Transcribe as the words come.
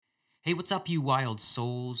Hey, what's up, you wild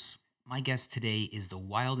souls? My guest today is the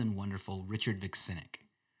wild and wonderful Richard Vuksinic.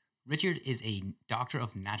 Richard is a doctor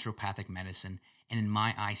of naturopathic medicine, and in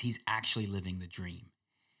my eyes, he's actually living the dream.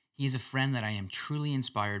 He is a friend that I am truly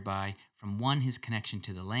inspired by, from one, his connection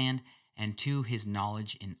to the land, and two, his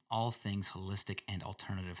knowledge in all things holistic and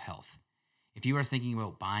alternative health. If you are thinking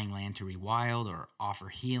about buying land to rewild or offer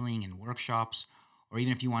healing and workshops, or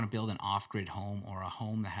even if you want to build an off grid home or a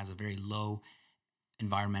home that has a very low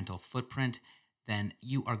environmental footprint, then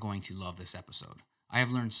you are going to love this episode. I have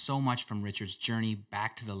learned so much from Richard's journey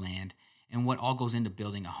back to the land and what all goes into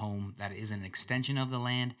building a home that is an extension of the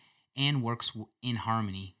land and works in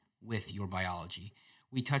harmony with your biology.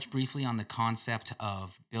 We touch briefly on the concept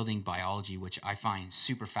of building biology, which I find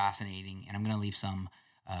super fascinating, and I'm going to leave some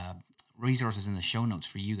resources in the show notes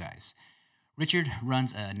for you guys. Richard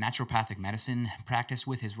runs a naturopathic medicine practice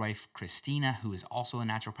with his wife, Christina, who is also a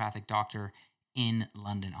naturopathic doctor in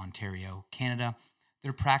London, Ontario, Canada.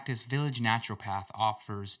 Their practice, Village Naturopath,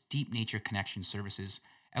 offers deep nature connection services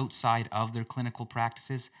outside of their clinical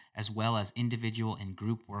practices, as well as individual and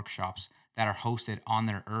group workshops that are hosted on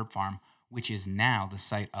their herb farm, which is now the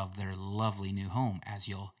site of their lovely new home, as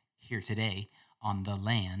you'll hear today on the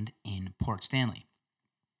land in Port Stanley.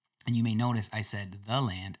 And you may notice I said the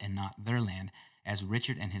land and not their land, as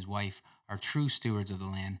Richard and his wife are true stewards of the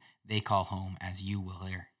land they call home, as you will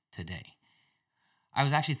hear today. I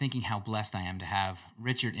was actually thinking how blessed I am to have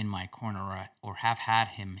Richard in my corner, or have had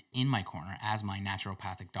him in my corner as my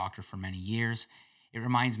naturopathic doctor for many years. It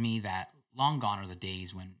reminds me that long gone are the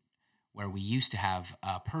days where we used to have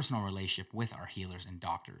a personal relationship with our healers and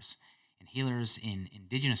doctors. And healers in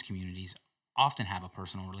indigenous communities often have a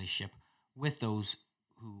personal relationship with those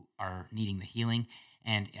who are needing the healing.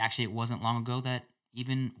 And actually, it wasn't long ago that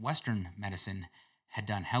even Western medicine had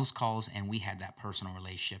done house calls, and we had that personal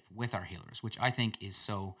relationship with our healers, which I think is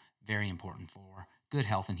so very important for good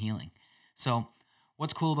health and healing. So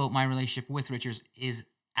what's cool about my relationship with Richards is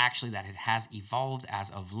actually that it has evolved as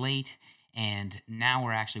of late, and now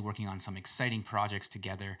we're actually working on some exciting projects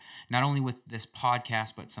together, not only with this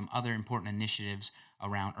podcast, but some other important initiatives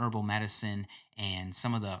around herbal medicine and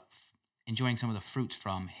enjoying some of the fruits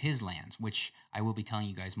from his lands, which I will be telling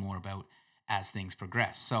you guys more about as things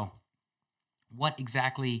progress. So what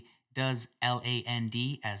exactly does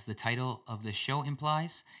L.A.N.D, as the title of the show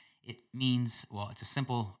implies? It means, well, it's a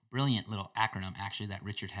simple, brilliant little acronym actually that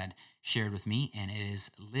Richard had shared with me, and it is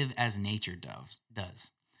Live as Nature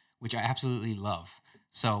does, which I absolutely love.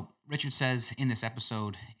 So Richard says in this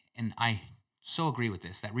episode, and I so agree with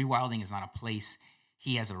this, that rewilding is not a place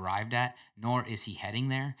he has arrived at, nor is he heading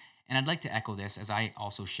there. And I'd like to echo this, as I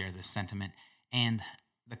also share this sentiment and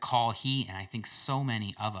the call he, and I think so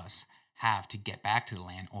many of us, have to get back to the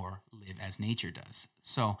land, or live as nature does.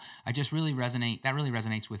 So I just really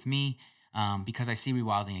resonates with me, because I see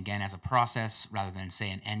rewilding again as a process rather than,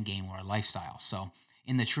 say, an end game or a lifestyle. So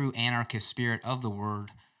in the true anarchist spirit of the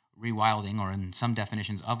word rewilding, or in some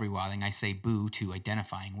definitions of rewilding, I say boo to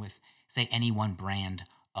identifying with, say, any one brand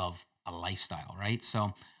of a lifestyle, right?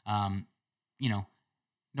 So, you know,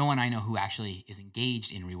 no one I know who actually is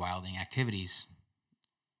engaged in rewilding activities,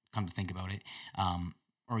 come to think about it,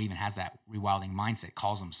 or even has that rewilding mindset,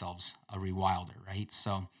 calls themselves a rewilder, right?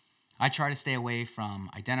 So I try to stay away from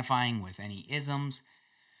identifying with any isms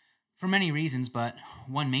for many reasons, but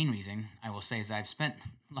one main reason I will say is I've spent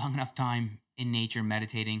long enough time in nature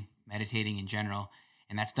meditating in general,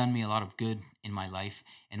 and that's done me a lot of good in my life.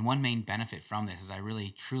 And one main benefit from this is I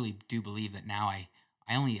really truly do believe that now I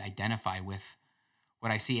only identify with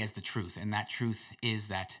what I see as the truth, and that truth is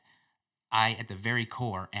that I, at the very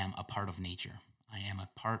core, am a part of nature. I am a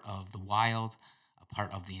part of the wild, a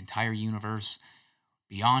part of the entire universe,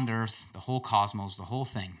 beyond Earth, the whole cosmos, the whole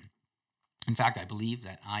thing. In fact, I believe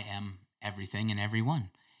that I am everything and everyone,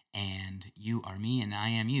 and you are me and I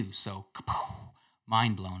am you. So,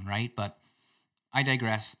 mind blown, right? But I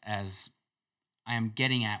digress, as I am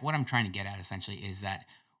getting at what I'm trying to get at essentially is that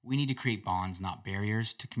we need to create bonds, not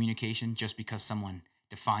barriers to communication. Just because someone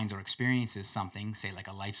defines or experiences something, say like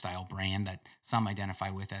a lifestyle brand that some identify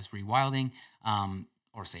with as rewilding,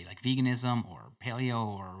 or say like veganism or paleo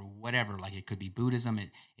or whatever, like it could be Buddhism.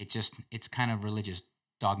 It's kind of religious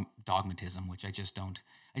dogmatism, which I just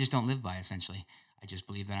don't live by. Essentially, I just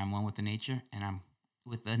believe that I'm one with the nature, and I'm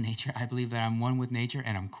with the nature. I believe that I'm one with nature,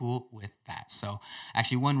 and I'm cool with that. So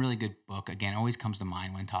actually, one really good book, again, always comes to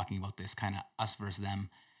mind when talking about this kind of us versus them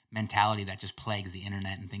mentality that just plagues the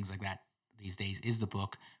internet and things like that these days, is the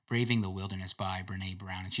book Braving the Wilderness by Brene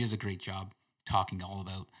Brown. And she does a great job talking all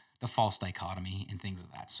about the false dichotomy and things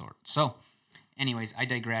of that sort. So anyways, I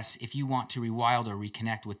digress. If you want to rewild or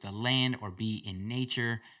reconnect with the land or be in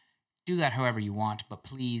nature, do that however you want, but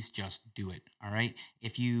please just do it. All right.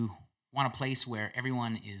 If you want a place where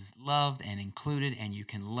everyone is loved and included and you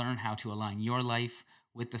can learn how to align your life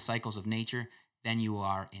with the cycles of nature, then you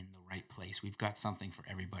are in the right place. We've got something for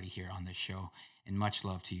everybody here on this show, and much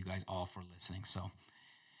love to you guys all for listening. So,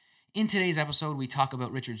 in today's episode, we talk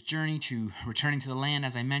about Richard's journey to returning to the land,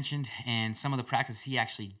 as I mentioned, and some of the practices he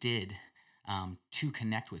actually did to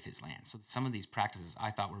connect with his land. So some of these practices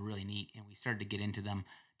I thought were really neat, and we started to get into them,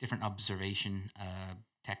 different observation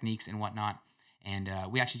techniques and whatnot. And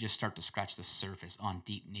we actually just start to scratch the surface on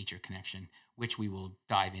deep nature connection, which we will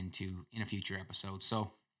dive into in a future episode.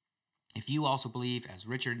 So if you also believe, as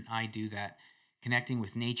Richard and I do, that connecting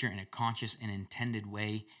with nature in a conscious and intended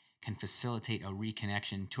way can facilitate a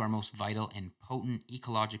reconnection to our most vital and potent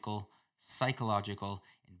ecological, psychological,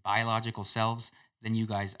 and biological selves, then you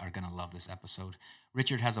guys are going to love this episode.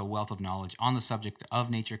 Richard has a wealth of knowledge on the subject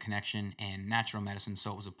of nature connection and natural medicine,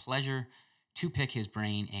 so it was a pleasure to pick his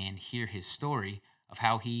brain and hear his story of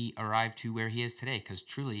how he arrived to where he is today, because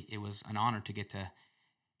truly it was an honor to get to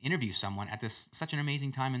interview someone at this such an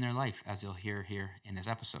amazing time in their life, as you'll hear here in this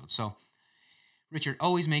episode. So Richard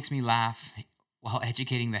always makes me laugh while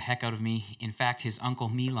educating the heck out of me. In fact, his uncle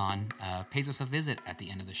Milan pays us a visit at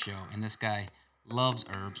the end of the show, and this guy loves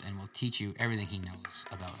herbs and will teach you everything he knows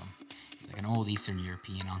about them. He's like an old Eastern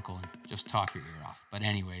European uncle and just talk your ear off. But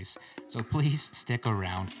anyways, so please stick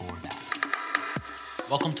around for that.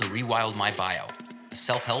 Welcome to Rewild My Bio, a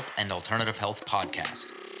self-help and alternative health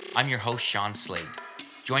podcast. I'm your host, Sean Slade.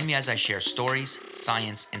 Join me as I share stories,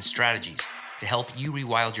 science, and strategies to help you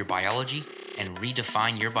rewild your biology and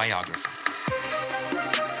redefine your biography.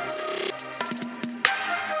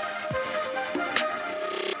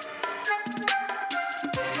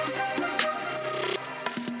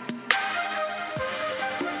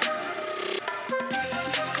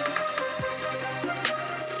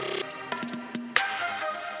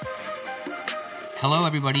 Hello,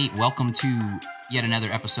 everybody. Welcome to yet another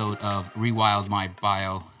episode of Rewild My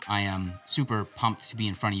Bio. I am super pumped to be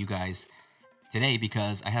in front of you guys today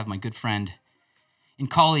because I have my good friend and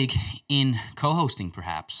colleague in co-hosting,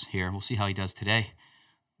 perhaps, here. We'll see how he does today.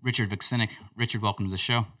 Richard Vuksinic. Richard, welcome to the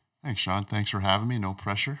show. Thanks, Sean. Thanks for having me. No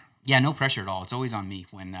pressure. Yeah, no pressure at all. It's always on me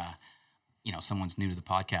when someone's new to the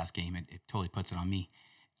podcast game. It totally puts it on me.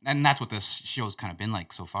 And that's what this show's kind of been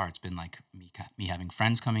like so far. It's been like me having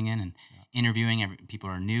friends coming in and interviewing. People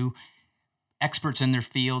are new, experts in their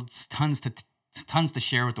fields, tons to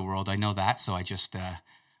share with the world. I know that, so I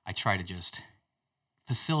try to just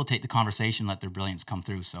facilitate the conversation, let their brilliance come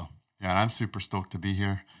through. So yeah, and I'm super stoked to be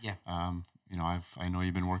here. Yeah, I know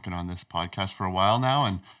you've been working on this podcast for a while now,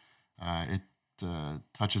 and it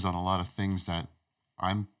touches on a lot of things that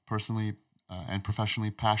I'm personally and professionally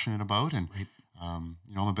passionate about. And right. I'm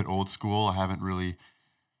a bit old school. I haven't really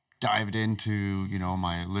dived into,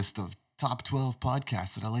 my list of top 12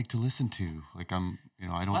 podcasts that I like to listen to. Like I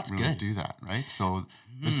don't really good. do that. Right. So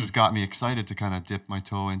this has got me excited to kind of dip my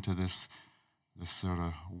toe into this sort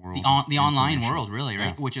of world. The online world, really,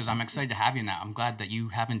 right? Yeah. Which is, I'm excited to have you in that. I'm glad that you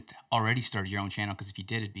haven't already started your own channel, because if you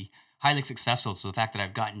did, it'd be highly successful. So the fact that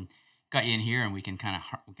I've got you in here and we can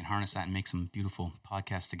harness that and make some beautiful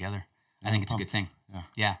podcasts together. Yeah, I think it's a good thing.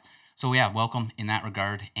 Yeah. So welcome in that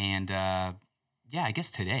regard. And I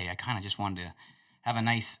guess today I kind of just wanted to have a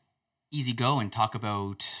nice, easy go and talk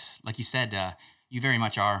about, like you said, you very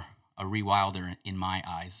much are a rewilder in my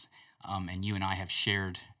eyes. And you and I have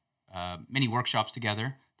shared many workshops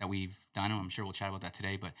together that we've done. I'm sure we'll chat about that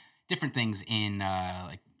today, but different things in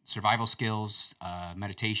like survival skills,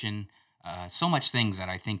 meditation, so much things that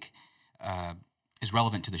I think is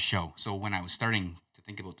relevant to the show. So when I was starting to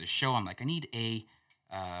think about this show, I'm like, I need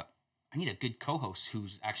a good co-host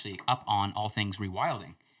who's actually up on all things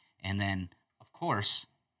rewilding. And then, of course,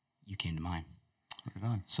 you came to mind. Right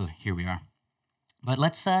on. So here we are. But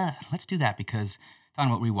let's do that, because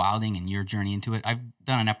talking about rewilding and your journey into it, I've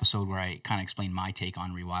done an episode where I kind of explained my take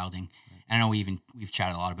on rewilding. And I know we've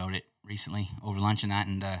chatted a lot about it recently over lunch and that.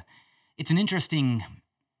 And it's an interesting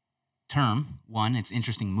term. One, it's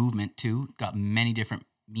interesting movement. Two, got many different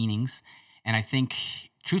meanings. And I think,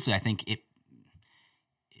 truthfully, it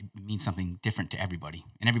means something different to everybody,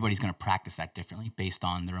 and everybody's going to practice that differently based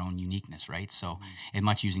on their own uniqueness, right? So, and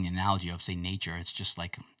much using the analogy of, say, nature, it's just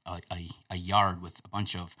like a yard with a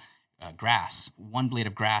bunch of grass. One blade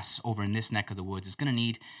of grass over in this neck of the woods is going to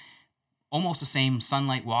need almost the same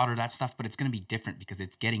sunlight, water, that stuff, but it's going to be different because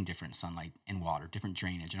it's getting different sunlight and water, different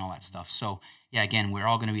drainage and all that stuff. So, again, we're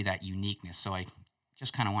all going to be that uniqueness. So I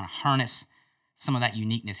just kind of want to harness some of that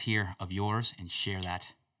uniqueness here of yours and share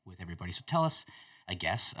that with everybody. So tell us, I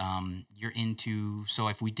guess, you're into, so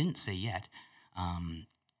if we didn't say yet,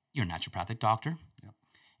 you're a naturopathic doctor. Yep.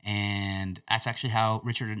 And that's actually how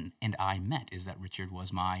Richard and I met, is that Richard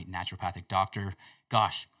was my naturopathic doctor.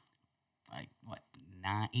 Gosh, like what,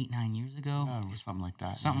 9 years ago? Yeah, or something like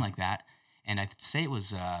that. Something like that. And I'd say it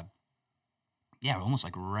was, almost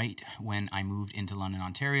like right when I moved into London,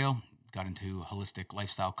 Ontario, got into holistic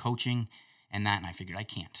lifestyle coaching and that. And I figured I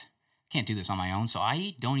can't do this on my own. So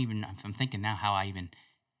I don't even, I'm thinking now how I even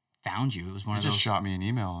found you. It was one You of just those. shot me an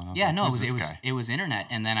email, and I was Yeah, like, no, who's it this was guy? it was internet,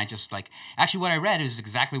 and then I just like actually what I read is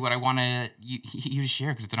exactly what I wanted you to share,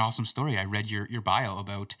 because it's an awesome story. I read your bio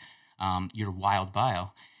about your wild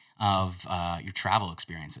bio of your travel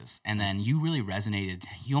experiences, and then you really resonated.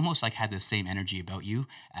 You almost like had the same energy about you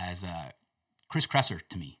as Chris Kresser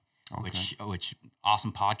to me, which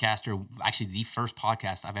awesome podcaster. Actually, the first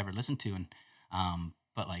podcast I've ever listened to, and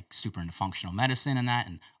but like super into functional medicine and that,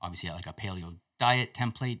 and obviously like a paleo diet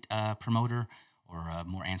template promoter, or a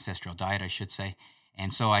more ancestral diet, I should say.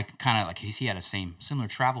 And so I kind of like, he had a similar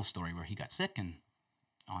travel story where he got sick and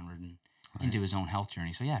onward and into his own health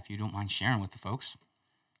journey. So yeah, if you don't mind sharing with the folks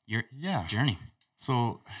your journey.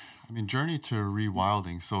 So, I mean, journey to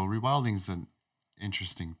rewilding. So rewilding is an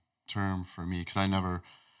interesting term for me because I never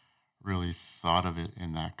really thought of it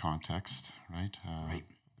in that context, right? Right.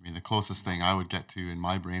 I mean, the closest thing I would get to in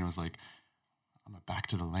my brain was like, I'm back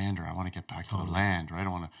to the land, or I want to get back to the land, right? I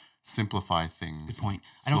want to simplify things. Good point.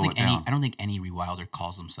 I don't think any rewilder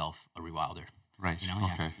calls himself a rewilder. Right. You know?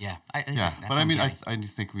 Okay. Yeah. But I mean, I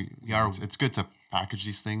think we are. It's good to package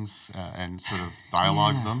these things and sort of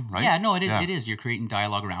dialogue them, right? Yeah. No, it is. Yeah. It is. You're creating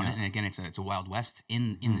dialogue around it, and again, it's a Wild West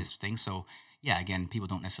in this thing. So yeah, again, people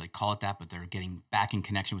don't necessarily call it that, but they're getting back in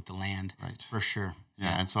connection with the land, right? For sure.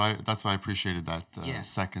 Yeah. And so that's why I appreciated that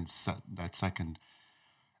second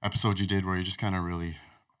episode you did, where you just kind of really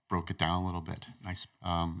broke it down a little bit. Nice.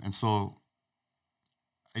 And so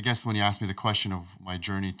I guess when you asked me the question of my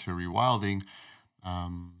journey to rewilding,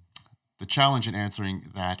 the challenge in answering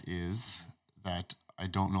that is that I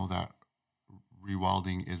don't know that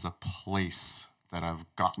rewilding is a place that I've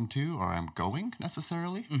gotten to or I'm going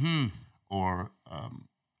necessarily, or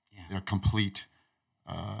a complete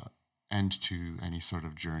end to any sort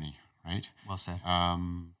of journey, right? Well said.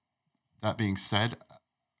 That being said,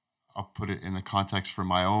 I'll put it in the context for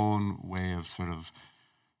my own way of sort of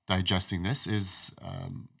digesting this is,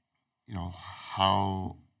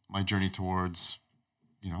 how my journey towards,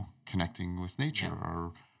 connecting with nature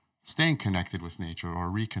or staying connected with nature or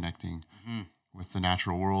reconnecting with the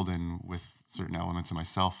natural world and with certain elements of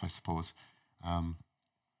myself, I suppose. And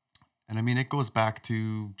I mean, it goes back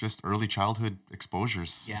to just early childhood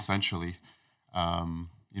exposures, essentially.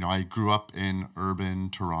 I grew up in urban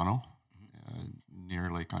Toronto, near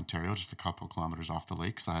Lake Ontario, just a couple of kilometers off the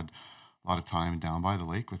lake. So I had a lot of time down by the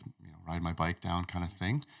lake with, riding my bike down kind of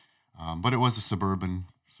thing. But it was a suburban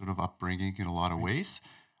sort of upbringing in a lot of ways.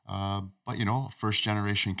 But, first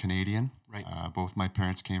generation Canadian. Right. Both my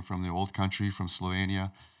parents came from the old country, from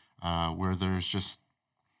Slovenia, where there's just,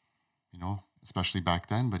 especially back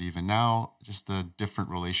then, but even now, just a different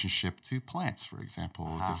relationship to plants, for example,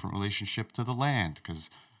 a different relationship to the land, because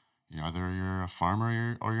either you're a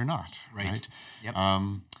farmer or you're not, right? Yep.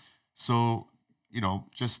 So,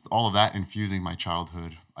 just all of that infusing my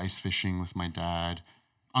childhood, ice fishing with my dad.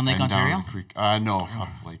 On Lake Ontario? Down the creek. No, up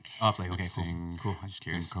Lake. Up Lake, okay, Cool. I'm just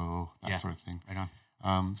curious. Simcoe, that sort of thing. Right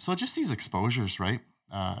on. So just these exposures, right,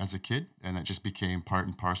 as a kid, and it just became part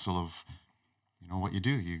and parcel of, what you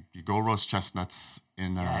do. You go roast chestnuts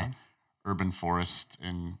in urban forest,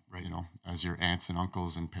 and, as your aunts and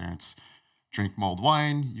uncles and parents drink mulled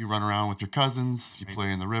wine, you run around with your cousins, you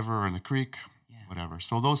play in the river or in the creek, whatever.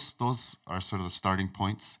 So those are sort of the starting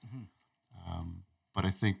points. But I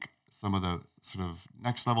think some of the sort of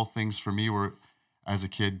next level things for me were, as a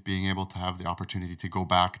kid, being able to have the opportunity to go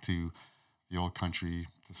back to the old country,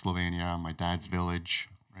 to Slovenia, my dad's village,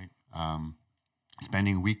 right?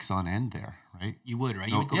 Spending weeks on end there, right? You would, right?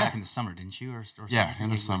 You would go back in the summer, didn't you? Or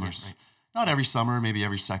in the summers. Right. Not every summer, maybe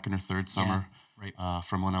every second or third summer. Right.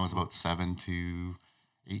 From when I was about 7 to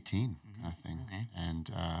 18, kind of thing. Okay.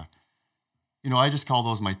 And, I just call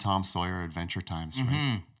those my Tom Sawyer adventure times,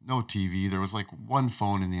 right? No TV. There was like one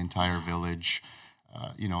phone in the entire village.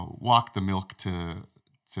 Walk the milk to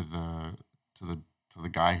the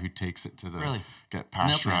guy who takes it to get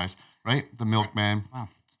pasteurized, right? The milkman. Wow.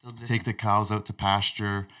 Still existing. Take the cows out to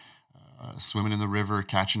pasture, swimming in the river,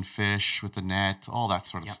 catching fish with the net, all that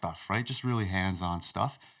sort of stuff, right? Just really hands-on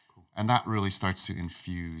stuff. Cool. And that really starts to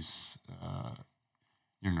infuse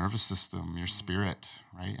your nervous system, your spirit,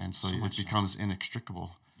 right? And so it becomes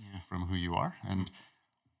inextricable from who you are. And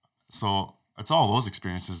so it's all those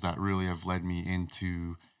experiences that really have led me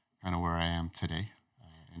into kind of where I am today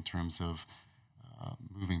in terms of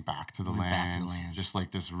moving back to the Moving back to land, the land. just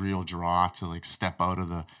like this real draw to like step out of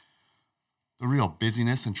the real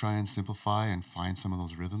busyness and try and simplify and find some of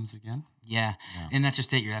those rhythms again. Yeah. And that's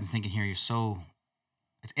just it. I'm thinking here, it's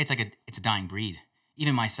a dying breed.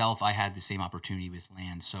 Even myself, I had the same opportunity with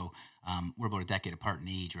L.A.N.D. So we're about a decade apart in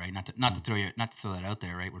age, right? Not to throw that out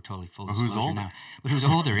there, right? We're totally full of Who's older now. But who's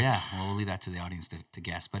older? Yeah. Well, we'll leave that to the audience to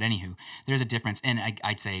guess. But anywho, there's a difference, and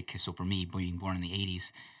I'd say, so for me, being born in the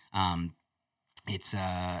 '80s,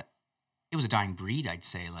 it was a dying breed. I'd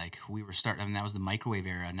say, like, we were starting. I mean, that was the microwave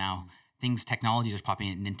era. Now technologies are popping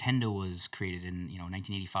in. Nintendo was created in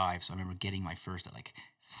 1985. So I remember getting my first at like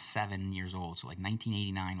 7 years old. So like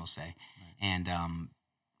 1989, we'll say. And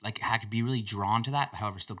like I could be really drawn to that.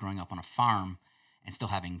 However, still growing up on a farm and still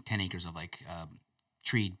having 10 acres of like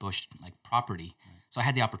treed, bush like property. Right. So I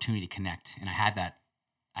had the opportunity to connect, and I had that.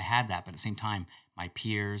 But at the same time, my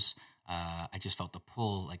peers, I just felt the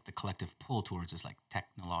pull, like the collective pull towards this like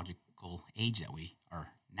technological age that we are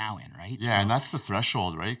now in, right? Yeah, so, and that's the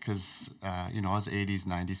threshold, right? Because I was an 80s,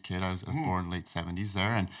 90s kid. I was born late 70s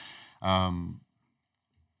there, and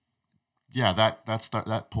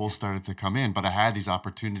that pull started to come in. But I had these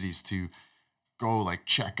opportunities to go like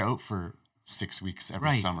check out for 6 weeks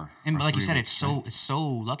every summer. And like you said, it's so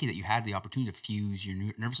lucky that you had the opportunity to fuse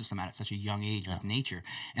your nervous system out at such a young age with nature.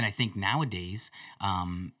 And I think nowadays,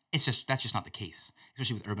 that's just not the case,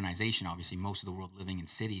 especially with urbanization. Obviously, most of the world living in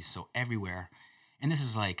cities, so everywhere. And this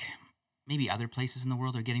is like maybe other places in the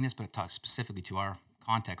world are getting this, but it talks specifically to our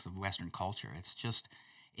context of Western culture.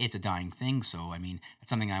 It's a dying thing. So, I mean,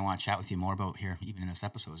 that's something I want to chat with you more about here, even in this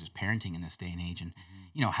episode, is just parenting in this day and age. And,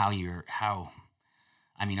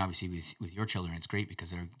 I mean, obviously with your children, it's great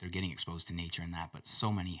because they're getting exposed to nature and that, but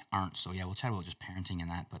so many aren't. So yeah, we'll chat about just parenting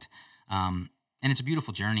and that, but, and it's a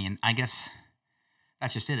beautiful journey. And I guess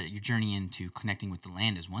that's just it. Your journey into connecting with the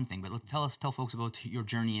land is one thing, but tell folks about your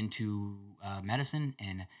journey into medicine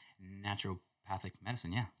and naturopathic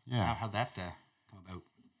medicine. Yeah. How'd that come about?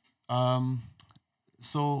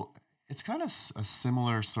 So it's kind of a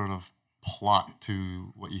similar sort of plot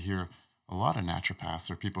to what you hear a lot of naturopaths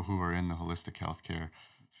or people who are in the holistic healthcare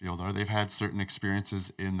field are. They've had certain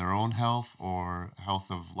experiences in their own health or health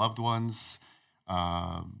of loved ones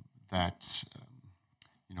that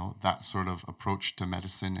sort of approach to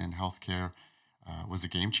medicine and healthcare was a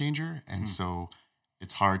game changer. And so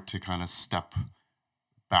it's hard to kind of step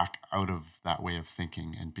back out of that way of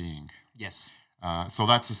thinking and being. Yes. So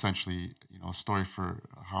that's essentially, a story for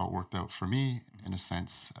how it worked out for me in a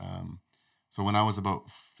sense. So when I was about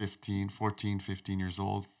 15 years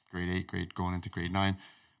old, grade 8, going into grade 9,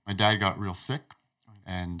 my dad got real sick.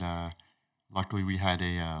 And luckily we had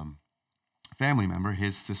a family member,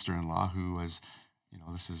 his sister-in-law, who was,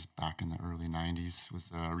 this is back in the early 90s,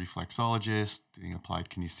 was a reflexologist, doing applied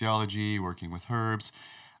kinesiology, working with herbs.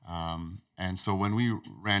 And so when we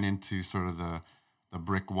ran into sort of the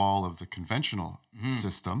brick wall of the conventional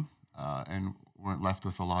system and weren't left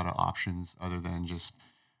with a lot of options other than just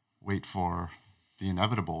wait for the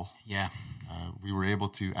inevitable. Yeah. We were able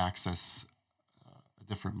to access a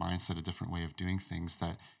different mindset, a different way of doing things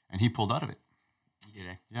and he pulled out of it. He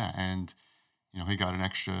did. Yeah. And, he got an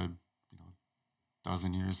extra,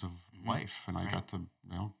 dozen years of life and I got to,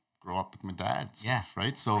 grow up with my dad. Stuff,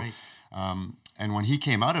 right. So, and when he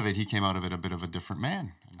came out of it a bit of a different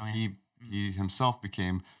man. And he himself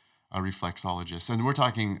became a reflexologist. And we're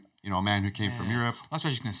talking, a man who came from Europe. Well, that's what I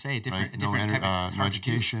was just going to say. Different type of no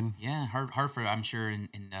education. Yeah, hard for, I'm sure, in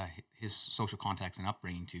his social context and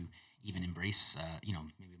upbringing to even embrace,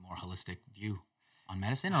 maybe a more holistic view on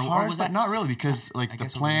medicine. Or was that? Not really, because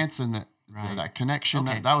the plants and that connection,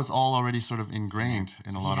 that was all already sort of ingrained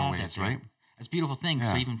in a lot of ways, right? It's a beautiful thing. Yeah.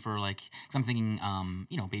 So even for cause I'm thinking,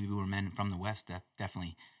 baby boomer men from the West that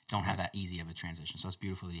definitely don't have that easy of a transition. So it's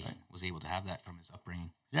beautiful that he was able to have that from his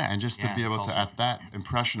upbringing. Yeah, and just to be able to, at that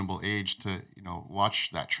impressionable age, to,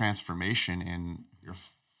 watch that transformation in your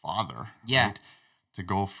father. Yeah. Right? To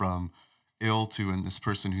go from ill to in this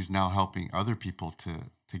person who's now helping other people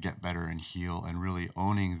to get better and heal and really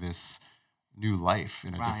owning this new life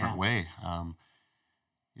in a different way.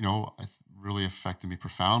 It really affected me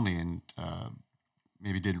profoundly and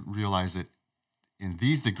maybe didn't realize it in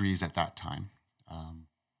these degrees at that time.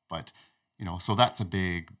 But, so that's a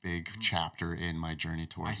big chapter in my journey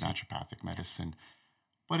towards naturopathic medicine.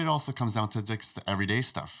 But it also comes down to just the everyday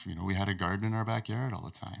stuff. We had a garden in our backyard all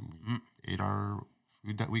the time. We ate our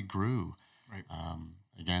food that we grew. Right.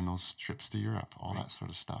 Again, those trips to Europe, all that sort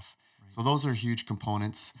of stuff. Right. So those are huge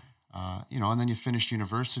components. And then you finish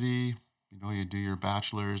university, you do your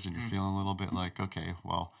bachelor's and you're feeling a little bit like, okay,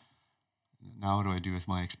 well, now what do I do with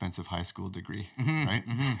my expensive high school degree, Mm-hmm, right?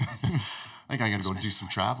 mm-hmm. I think I got to go do some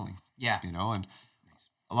traveling, Yeah. you know, and Nice.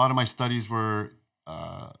 a lot of my studies were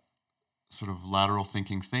sort of lateral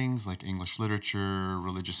thinking things like English literature,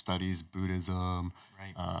 religious studies, Buddhism,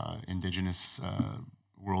 Right. indigenous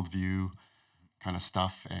worldview kind of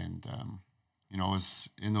stuff. And, you know, I was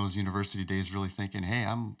in those university days really thinking, hey,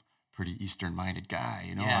 I'm a pretty Eastern minded guy,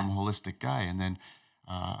 you know, Yeah. I'm a holistic guy. And then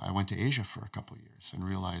I went to Asia for a couple of years and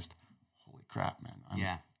realized, holy crap, man, I'm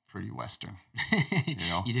Yeah. pretty Western, you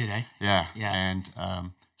know? You did, eh? Yeah. Yeah.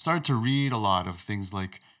 And started to read a lot of things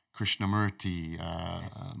like Krishnamurti,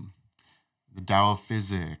 the Tao of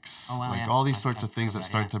Physics, Oh, wow, like yeah. all these I've sorts of heard things of that that,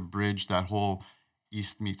 start yeah. to bridge that whole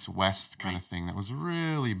East meets West kind of Right. thing that was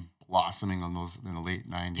really blossoming on those in the late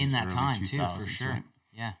 90s, In that early time 2000s, too, for sure. right?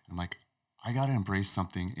 Yeah. I'm like, I got to embrace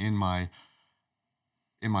something in my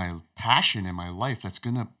passion in my life that's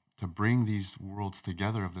going to bring these worlds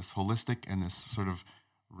together of this holistic and this sort of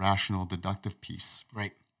rational deductive piece.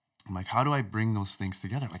 Right. I'm like, how do I bring those things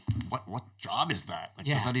together? Like, what job is that? Like,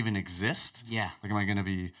 Yeah. does that even exist? Yeah. Like, am I going to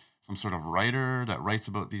be some sort of writer that writes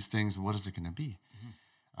about these things? What is it going to be?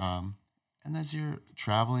 And as you're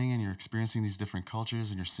traveling and you're experiencing these different cultures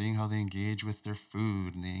and you're seeing how they engage with their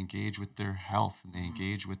food and they engage with their health and they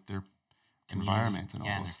engage with their Community. environment and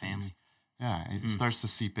Yeah, all and those their things. family. Yeah, it starts to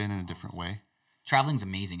seep in a different way. Traveling's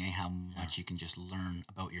amazing, eh? How much you can just learn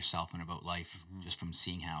about yourself and about life Mm-hmm. just from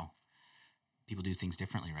seeing how people do things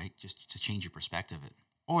differently, right? Just to change your perspective.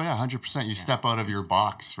 Oh yeah, 100%. You step out of your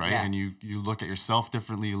box, right? Yeah. And you look at yourself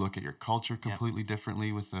differently. You look at your culture completely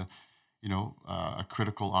differently with a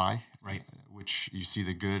critical eye, Right. Which you see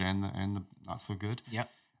the good and the not so good. Yep.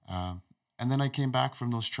 And then I came back from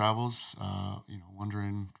those travels,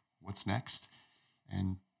 wondering what's next,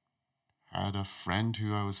 and had a friend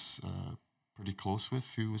who I was pretty close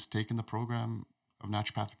with who was taking the program of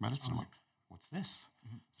naturopathic medicine. I'm like, what's this?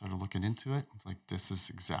 Started looking into it. I was like, this is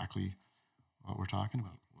exactly what we're talking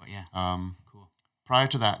about. Well, yeah. Cool. Prior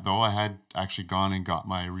to that, though, I had actually gone and got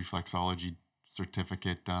my reflexology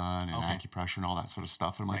certificate done and acupressure and all that sort of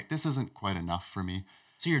stuff. And I'm like, this isn't quite enough for me.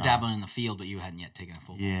 So you're dabbling in the field, but you hadn't yet taken a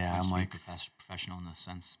full I'm to be like professional in this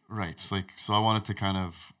sense. Right. So I wanted to kind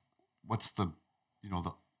of, what's the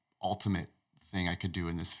ultimate thing I could do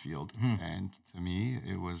in this field? And to me,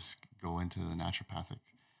 it was go into the naturopathic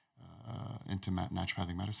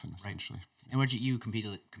medicine, essentially. And where'd you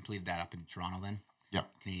completed that up in Toronto then? Yep.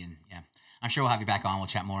 Canadian, yeah. I'm sure we'll have you back on. We'll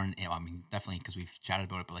chat more, and I mean, definitely because we've chatted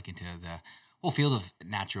about it, but like into the whole field of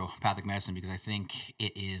naturopathic medicine, because I think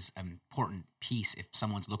it is an important piece if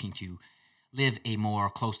someone's looking to live a more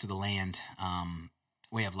close to the land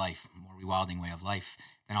way of life, more rewilding way of life.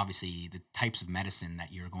 Then obviously the types of medicine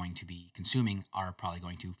that you're going to be consuming are probably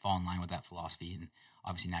going to fall in line with that philosophy. And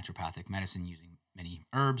obviously naturopathic medicine using many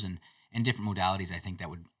herbs and different modalities, I think that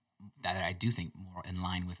I do think more in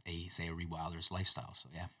line with a rewilder's lifestyle. So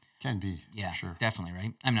yeah. Can be. Yeah, sure. Definitely,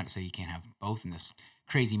 right? I'm not to say you can't have both in this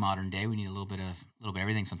crazy modern day. We need a little bit of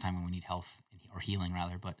everything sometime when we need health or healing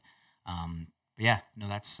rather. But yeah, no,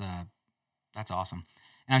 that's awesome.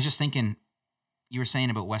 And I was just thinking, you were saying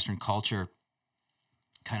about Western culture,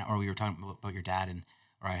 kind of, or we were talking about your dad,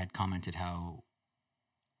 or I had commented how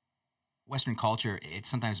Western culture, it's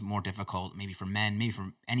sometimes more difficult, maybe for men, maybe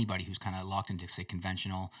for anybody who's kind of locked into, say,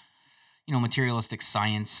 conventional, materialistic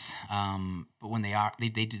science. But when they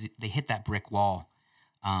hit that brick wall,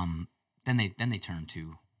 then they turn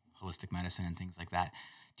to holistic medicine and things like that.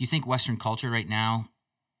 Do you think Western culture right now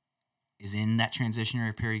is in that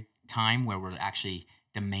transitionary period time where we're actually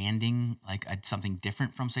demanding like something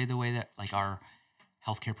different from, say, the way that like our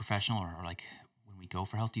healthcare professional or like when we go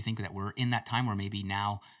for health? Do you think that we're in that time where maybe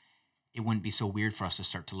now it wouldn't be so weird for us to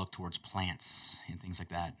start to look towards plants and things like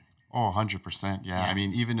that? Oh, 100%. Yeah. I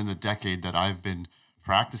mean, even in the decade that I've been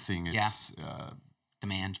practicing, it's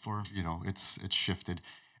demand for it's shifted,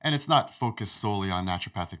 and it's not focused solely on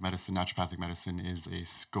naturopathic medicine. Naturopathic medicine is a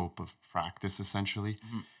scope of practice essentially,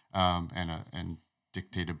 and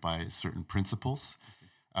dictated by certain principles.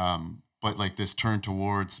 But like this turn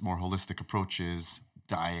towards more holistic approaches,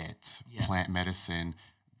 diet, plant medicine,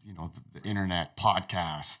 the internet,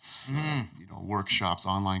 podcasts, workshops,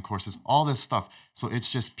 online courses, all this stuff. So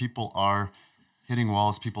it's just people are hitting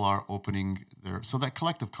walls, people are opening so that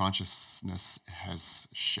collective consciousness has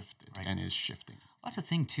shifted and is shifting. Well, that's the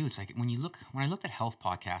thing too. It's like when I looked at health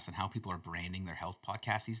podcasts and how people are branding their health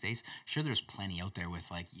podcasts these days, sure there's plenty out there with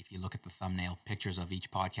like, if you look at the thumbnail pictures of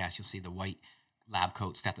each podcast, you'll see the white lab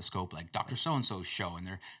coat stethoscope, like Dr. So-and-so's show. And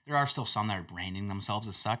there are still some that are branding themselves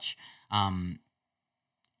as such.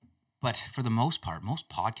 But for the most part, most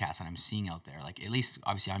podcasts that I'm seeing out there, like at least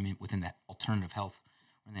obviously I'm within that alternative health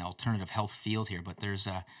we're in the alternative health field here, but there's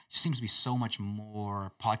just seems to be so much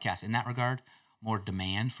more podcasts in that regard, more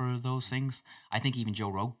demand for those things. I think even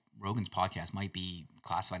Rogan's podcast might be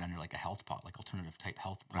classified under like a health pod, like alternative type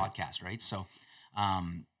health podcast, right? So,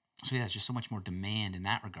 so yeah, there's just so much more demand in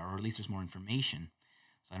that regard, or at least there's more information.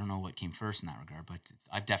 So I don't know what came first in that regard, but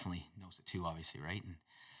I've definitely noticed it too, obviously, right? And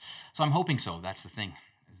so I'm hoping so. That's the thing.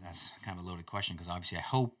 That's kind of a loaded question because obviously I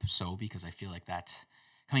hope so because I feel like that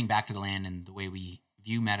coming back to the land and the way we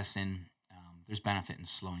view medicine, there's benefit in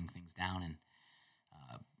slowing things down and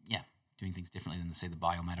doing things differently than say the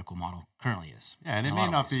biomedical model currently is. Yeah, and it may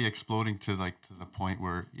not be exploding to the point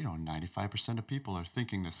where 95% of people are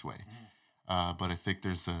thinking this way, but I think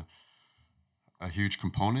there's a huge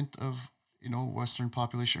component of Western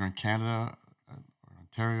population or in Canada or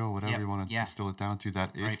Ontario, whatever you want to distill it down to,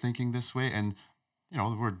 that is thinking this way, and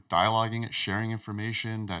we're dialoguing it, sharing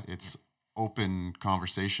information, that it's open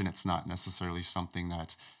conversation. It's not necessarily something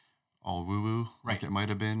that's all woo-woo like it might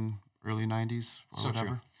have been early 90s or whatever.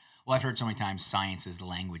 True. Well, I've heard so many times science is the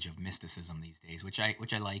language of mysticism these days, which I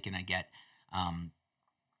like and I get, and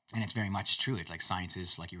it's very much true. It's like science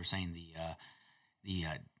is, like you were saying, the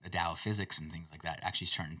Tao of physics and things like that. Actually,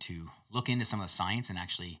 starting to look into some of the science and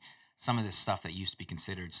actually some of this stuff that used to be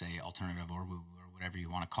considered, say, alternative or woo or whatever you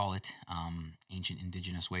want to call it, ancient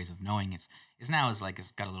indigenous ways of knowing. It's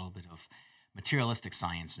got a little bit of materialistic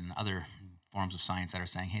science and other forms of science that are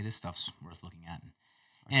saying, hey, this stuff's worth looking at.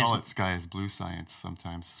 I call it sky is blue science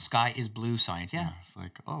sometimes. Sky is blue science, yeah. It's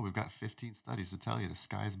like, we've got 15 studies to tell you the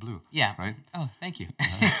sky is blue. Yeah. Right? Oh, thank you.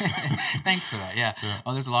 Thanks for that, yeah.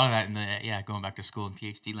 Oh, there's a lot of that in going back to school and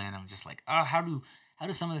PhD land. I'm just like, how do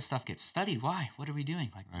some of this stuff get studied? Why? What are we doing?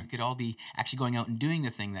 Like, we could all be actually going out and doing the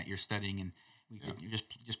thing that you're studying, and we could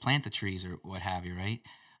just plant the trees or what have you, right?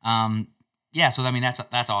 So I mean,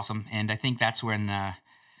 that's awesome. And I think that's when,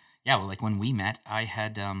 like when we met, I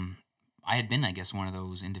had been, I guess, one of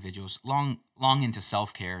those individuals long into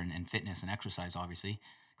self-care and fitness and exercise, obviously,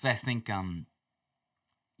 because I think,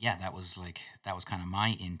 that was kind of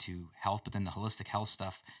my into health. But then the holistic health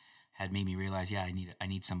stuff had made me realize, I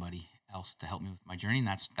need somebody else to help me with my journey, and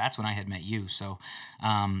that's when I had met you. So,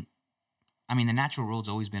 I mean, the natural world's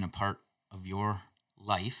always been a part of your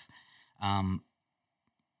life.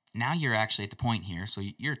 Now you're actually at the point here, so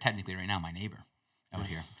you're technically right now my neighbor out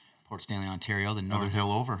here. Port Stanley, Ontario, the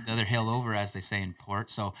other hill over, as they say in Port.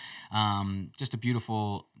 So, just a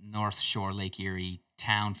beautiful North Shore Lake Erie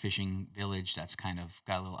town fishing village that's kind of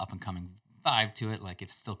got a little up and coming vibe to it. Like,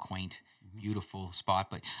 it's still quaint, beautiful spot.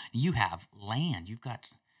 But you have land. You've got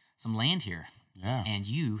some land here, and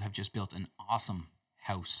you have just built an awesome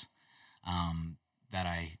house that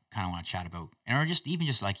I kind of want to chat about, or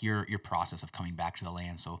just like your process of coming back to the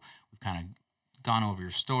land. So we've kind of gone over your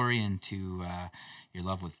story into your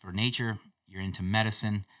love for nature. You're into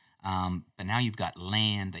medicine, but now you've got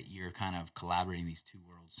land that you're kind of collaborating these two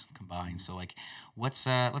worlds combined. So, like, let's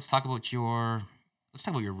talk about your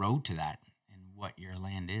road to that and what your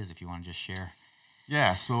land is, if you want to just share.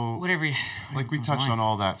 Yeah. So whatever. Like we touched on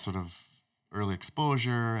all that sort of early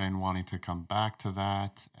exposure and wanting to come back to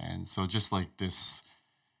that, and so just like this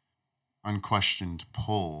unquestioned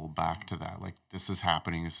pull back to that, like, this is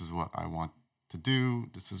happening. This is what I want to do.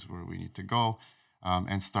 This is where we need to go,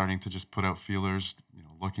 and starting to just put out feelers,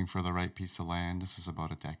 looking for the right piece of land. This was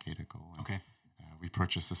about a decade ago. Okay. We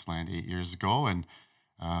purchased this land 8 years ago and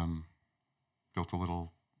built a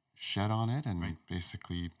little shed on it, and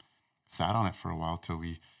basically sat on it for a while till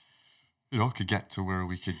we, could get to where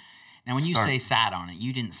we could. Now, when you say sat on it,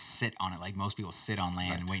 you didn't sit on it like most people sit on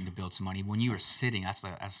land and waiting to build some money. When you were sitting,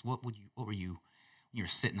 what were you? You were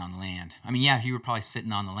sitting on land. I mean, you were probably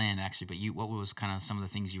sitting on the land actually, but what was kind of some of the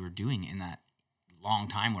things you were doing in that long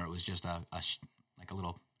time where it was just like a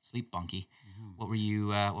little sleep bunkie? What were you?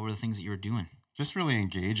 What were the things that you were doing? Just really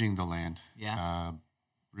engaging the land. Yeah.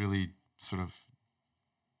 Really sort of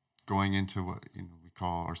going into what we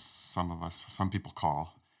call, or some people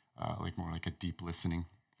call, like more like a deep listening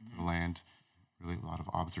to the land. Really a lot of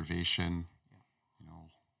observation.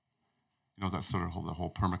 That's sort of the whole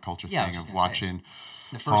permaculture thing of watching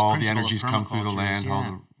all the energies come through the land, how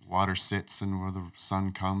the water sits and where the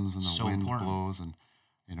sun comes and the wind blows, and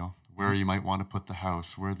where you might want to put the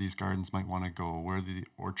house, where these gardens might want to go, where the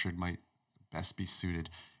orchard might best be suited,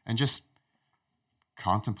 and just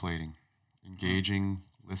contemplating, engaging,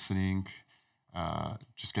 listening,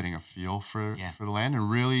 just getting a feel for the land, and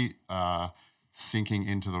really sinking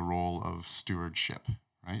into the role of stewardship,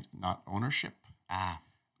 right? Not ownership.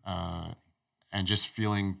 And just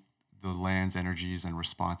feeling the land's energies and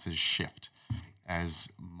responses shift as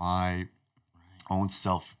my own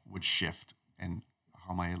self would shift, and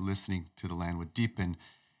how my listening to the land would deepen.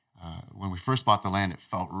 When we first bought the land, it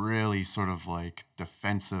felt really sort of like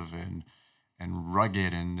defensive and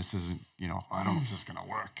rugged, and this isn't, I don't know if this is going to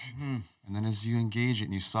work. And then as you engage it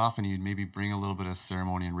and you soften, you maybe bring a little bit of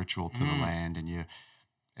ceremony and ritual to the land,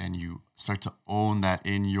 and you start to own that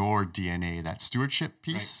in your DNA, that stewardship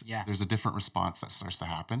piece. Right. Yeah. There's a different response that starts to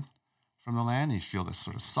happen from the land. You feel this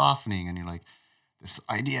sort of softening, and you're like, this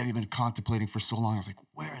idea you've been contemplating for so long. I was like,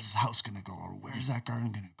 where is the house going to go? Or where is that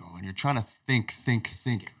garden going to go? And you're trying to think.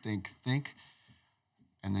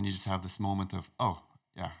 And then you just have this moment of, oh,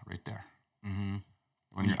 yeah, right there. Mm-hmm.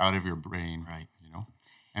 When you're out of your brain, right?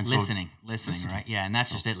 And listening, right? Yeah, and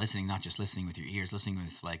that's just it. Listening, not just listening with your ears, listening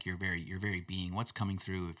with like your very being. What's coming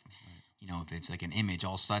through? If if it's like an image,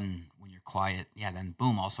 all of a sudden when you're quiet, then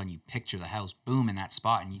boom, all of a sudden you picture the house, boom, in that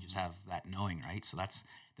spot, and you just have that knowing, right? So that's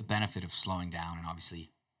the benefit of slowing down and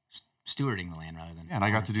obviously stewarding the land rather than. Yeah, and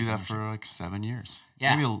I got to do that for like 7 years.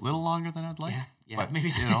 Yeah, maybe a little longer than I'd like. Yeah, but,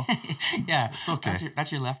 maybe yeah, it's okay.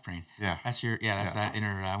 That's your left brain. Yeah, that's that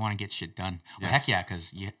inner. I want to get shit done. Well, yes. Heck yeah,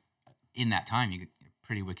 because in that time you get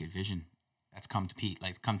pretty wicked vision that's come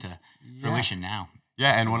to fruition now.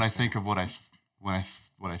 Yeah, and when I think of what I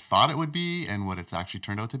thought it would be and what it's actually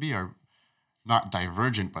turned out to be are not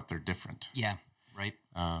divergent, but they're different. Yeah, right.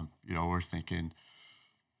 We're thinking,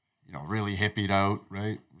 really hippied out,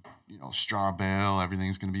 right? Straw bale,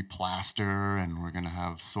 everything's going to be plaster, and we're going to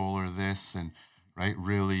have solar this, and right,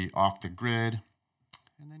 really off the grid.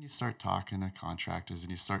 And then you start talking to contractors,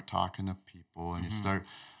 and you start talking to people, and you start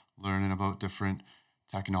learning about different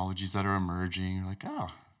technologies that are emerging. You're like, oh,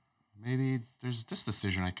 maybe there's this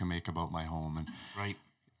decision I can make about my home, and right,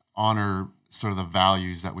 honor sort of the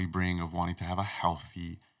values that we bring of wanting to have a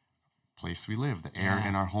healthy place we live, the air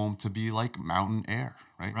in our home to be like mountain air,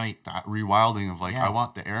 right? Right. That rewilding of I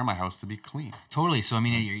want the air in my house to be clean. Totally. So, I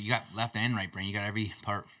mean, you got left and right brain. You got every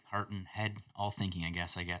part, heart and head, all thinking, I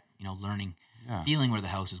guess. I get, learning, feeling where the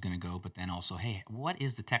house is going to go, but then also, hey, what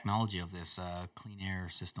is the technology of this clean air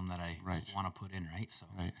system that I want to put in, right? So,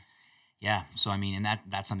 yeah. So, I mean, and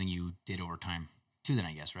that's something you did over time too then,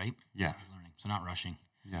 I guess, right? Yeah. Learning. So not rushing.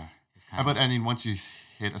 Yeah. But I mean, once you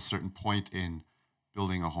hit a certain point in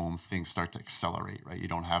building a home, things start to accelerate, right? You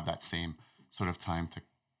don't have that same sort of time to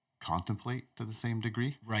contemplate to the same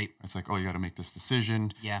degree. Right. It's like, oh, you got to make this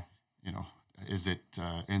decision. Yeah. Is it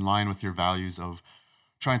in line with your values of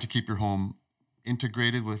trying to keep your home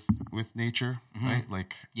integrated with nature, right?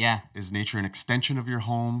 Like, is nature an extension of your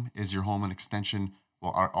home? Is your home an extension?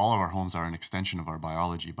 Well, all of our homes are an extension of our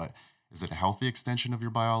biology, but is it a healthy extension of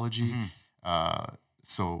your biology?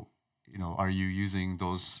 So, are you using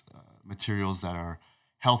those materials that are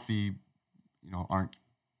healthy, aren't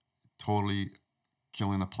totally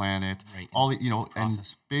killing the planet, right? All the,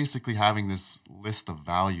 and basically having this list of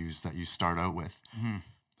values that you start out with,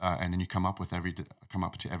 and then you come up to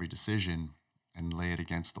every decision and lay it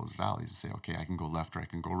against those values and say, okay, I can go left or I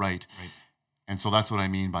can go right. And so that's what I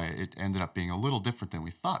mean by it ended up being a little different than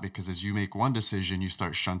we thought, because as you make one decision, you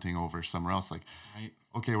start shunting over somewhere else. Like,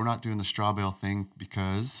 okay, we're not doing the straw bale thing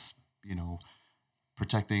because,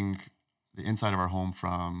 protecting the inside of our home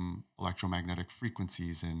from electromagnetic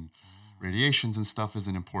frequencies and radiations and stuff is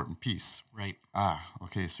an important piece. Right.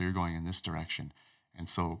 Okay, so you're going in this direction. And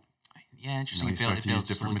so, interesting. You start to use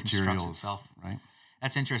different materials, right?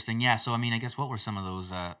 That's interesting. Yeah. So, I mean, I guess what were some of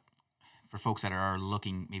those, for folks that are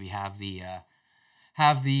looking, maybe have the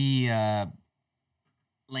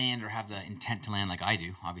land or have the intent to land like I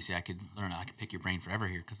do. Obviously, I could pick your brain forever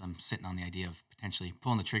here because I'm sitting on the idea of potentially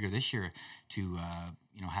pulling the trigger this year to,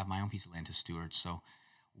 have my own piece of land to steward. So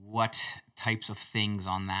what types of things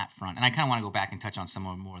on that front? And I kind of want to go back and touch on some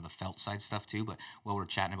more of the felt side stuff too, but while we're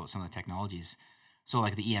chatting about some of the technologies, so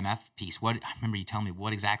like the EMF piece, I remember you telling me,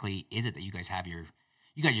 what exactly is it that you guys have you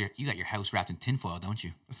got your house wrapped in tinfoil, don't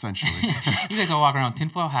you? Essentially. You guys all walk around with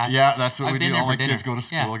tinfoil hats. Yeah, that's what we do. All my kids go to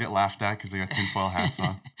school, get laughed at because they got tinfoil hats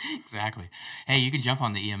on. Exactly. Hey, you can jump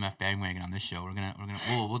on the EMF bandwagon on this show.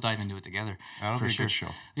 We'll dive into it together. That'll be a good show.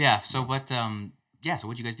 Yeah. So what? So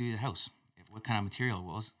what'd you guys do to the house? What kind of material?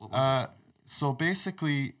 What was it? So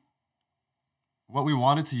basically, what we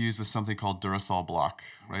wanted to use was something called Duracell block,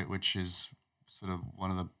 right? Which is sort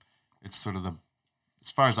of as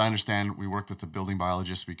far as I understand, we worked with the building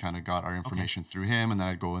biologist. We kind of got our information through him, and then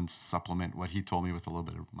I'd go and supplement what he told me with a little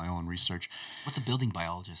bit of my own research. What's a building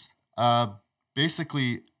biologist?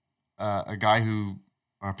 Basically,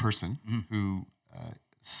 a person who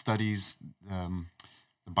studies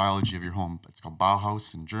the biology of your home. It's called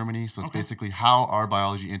Bauhaus in Germany. So it's basically how our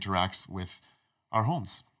biology interacts with our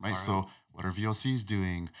homes, right? So what are VOCs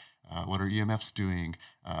doing? What are EMFs doing?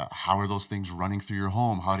 How are those things running through your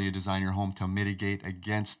home? How do you design your home to mitigate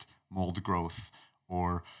against mold growth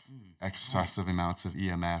or excessive amounts of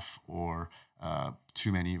EMF or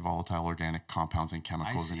too many volatile organic compounds and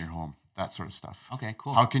chemicals in your home? That sort of stuff. Okay,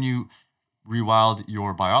 cool. How can you rewild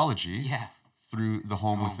your biology Yeah. through the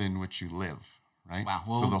home within which you live? Right. Wow.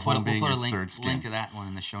 Well, so the home being your third skin. Link to that one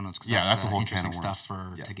in the show notes. Yeah, that's a whole interesting can of worms.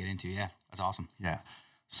 stuff to get into. Yeah, that's awesome. Yeah.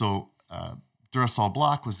 So Durasol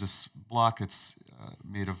block was this block that's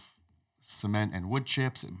made of cement and wood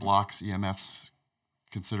chips. It blocks EMFs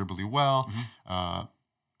considerably well, et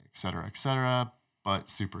cetera, but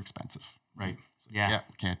super expensive. Right. So, yeah,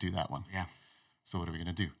 we can't do that one. Yeah. So what are we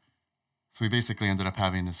going to do? So we basically ended up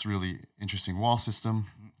having this really interesting wall system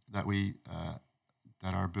that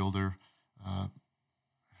that our builder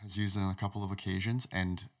has used on a couple of occasions,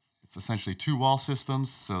 and it's essentially two wall systems.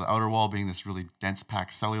 So the outer wall being this really dense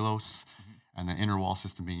packed cellulose, and the inner wall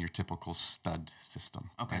system being your typical stud system,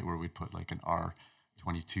 right, where we'd put like an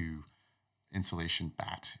R22 insulation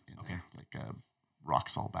bat in there, like a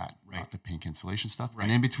Roxol bat, not the pink insulation stuff. Right.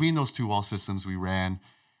 And in between those two wall systems, we ran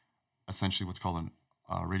essentially what's called an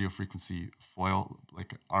radio frequency foil,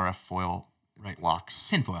 like RF foil blocks.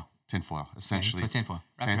 Tinfoil, essentially. Okay, tinfoil.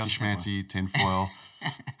 Fancy schmancy tinfoil.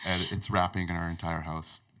 And it's wrapping in our entire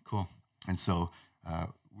house. Cool. And so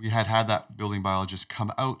we had that building biologist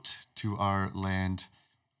come out to our land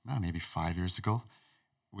maybe 5 years ago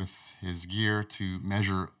with his gear to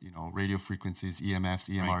measure, radio frequencies, EMFs,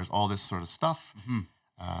 EMRs, all this sort of stuff.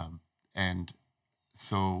 And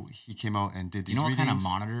so he came out and did these readings. What kind of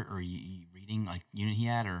monitor or reading like unit he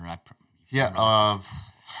had, or he had a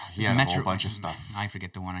whole bunch of stuff. I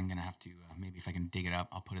forget the one. I'm gonna have to maybe if I can dig it up,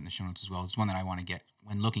 I'll put it in the show notes as well. It's one that I want to get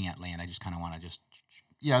when looking at land. I just kind of want to just.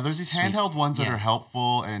 Yeah, there's these handheld ones that are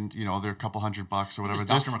helpful, and they're a couple $100 or whatever.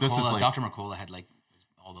 This is like Dr. Mercola had like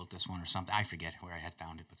all about this one or something. I forget where I had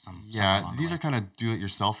found it, but these are kind of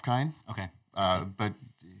do-it-yourself kind. Okay. But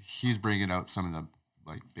he's bringing out some of the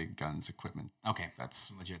like big guns equipment. Okay, that's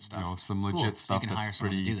some legit stuff. Some legit stuff. You can hire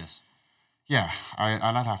someone to do this. Yeah,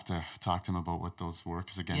 I'd have to talk to him about what those were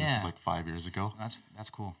because again, this was like 5 years ago. That's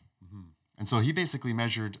cool. And so he basically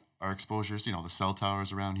measured our exposures, the cell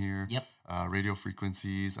towers around here, radio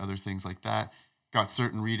frequencies, other things like that. Got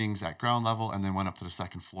certain readings at ground level, and then went up to the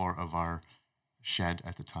second floor of our shed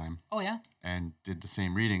at the time. Oh yeah. And did the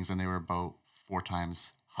same readings, and they were about 4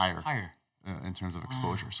 times higher in terms of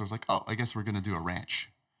exposure. So I was like, I guess we're going to do a ranch,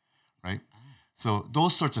 right? So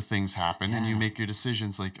those sorts of things happen, and you make your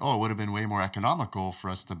decisions like, it would have been way more economical for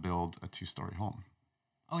us to build a 2-story home.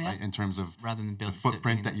 Oh yeah. Right? In terms of rather than build the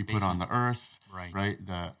footprint that you put on the earth, right?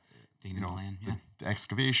 The digging the land, the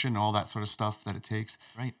excavation, all that sort of stuff that it takes,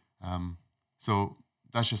 right? So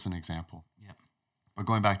that's just an example. Yep. But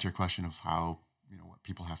going back to your question of how what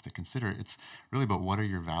people have to consider, it's really about what are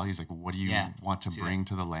your values, like what do you want to bring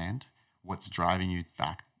to the land, what's driving you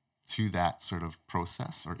back to that sort of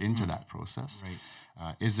process or into that process.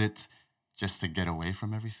 Right. Is it just to get away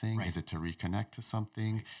from everything? Right. Is it to reconnect to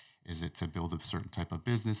something? Right. Is it to build a certain type of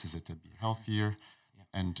business? Is it to be healthier? Yeah.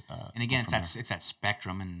 And again, it's that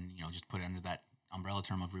spectrum, and just put it under that umbrella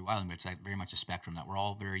term of rewilding, but it's very much a spectrum that we're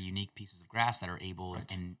all very unique pieces of grass that are able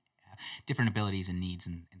and have different abilities and needs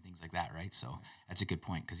and things like that, right? So that's a good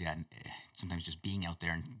point because sometimes just being out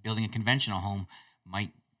there and building a conventional home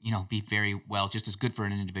might be very well just as good for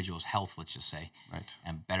an individual's health, let's just say, right,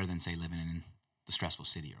 and better than say living in the stressful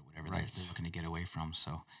city or whatever they're looking to get away from.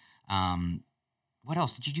 So, what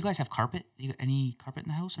else? Did you guys have carpet? Any carpet in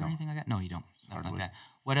the house or anything like that? No, you don't. Nothing like that.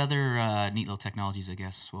 What other neat little technologies, I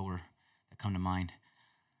guess, that come to mind?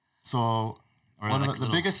 So the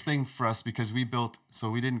biggest thing for us, because we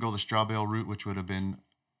didn't go the straw bale route, which would have been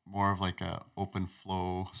more of like a open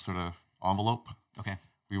flow sort of envelope. Okay.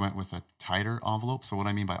 We went with a tighter envelope. So what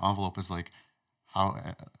I mean by envelope is like how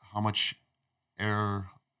much air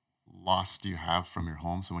loss do you have from your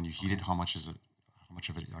home? So when you heat it, how much of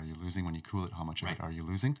it are you losing? When you cool it, how much of it are you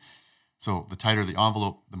losing? So the tighter the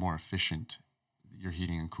envelope, the more efficient your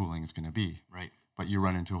heating and cooling is going to be. Right. But you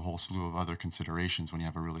run into a whole slew of other considerations when you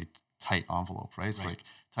have a really tight envelope, right? It's like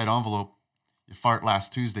tight envelope, you fart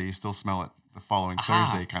last Tuesday, you still smell it the following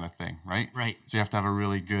Thursday kind of thing, right? Right. So you have to have a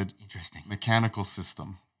really good mechanical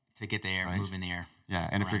system. To get the air, move in the air. Yeah,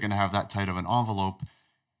 and if you're going to have that tight of an envelope,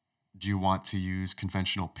 do you want to use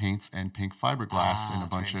conventional paints and pink fiberglass and a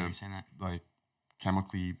bunch of like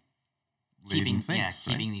chemically laden things?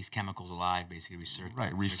 Yeah, keeping these chemicals alive, basically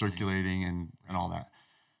recirculating and all that.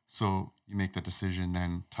 So you make the decision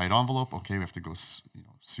then, tight envelope, okay, we have to go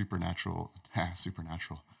supernatural,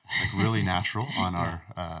 like really natural on our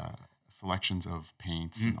selections of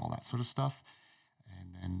paints and all that sort of stuff.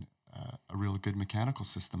 And then a real good mechanical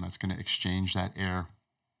system that's going to exchange that air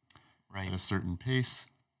at a certain pace.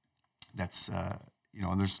 That's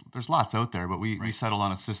and there's lots out there, but we settled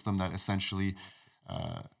on a system that essentially,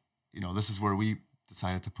 this is where we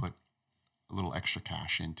decided to put a little extra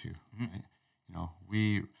cash into. Right?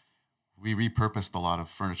 We repurposed a lot of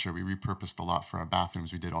furniture. We repurposed a lot for our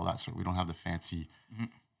bathrooms. We did all that sort. We don't have the fancy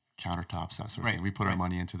countertops, that sort of thing. We put our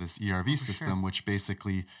money into this ERV system, which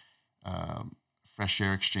basically fresh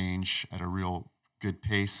air exchange at a real good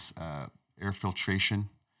pace, air filtration,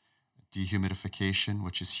 dehumidification,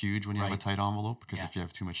 which is huge when you have a tight envelope, because if you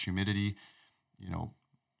have too much humidity, you're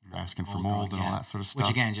asking for mold and all that sort of stuff.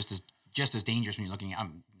 Which again, just as dangerous when you're looking at,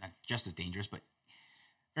 not just as dangerous, but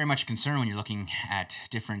very much a concern when you're looking at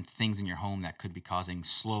different things in your home that could be causing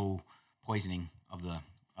slow poisoning of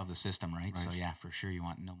the system, right? So yeah, for sure, you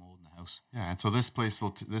want no mold in the house. Yeah, and so this place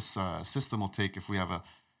this system will take, if we have a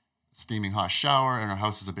steaming hot shower and our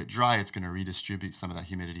house is a bit dry, it's going to redistribute some of that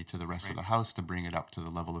humidity to the rest of the house to bring it up to the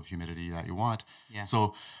level of humidity that you want. Yeah.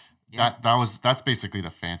 So that's basically the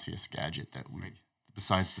fanciest gadget that we,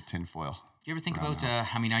 besides the tin foil. Do you ever think about?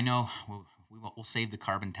 I know we'll save the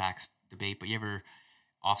carbon tax debate, but you ever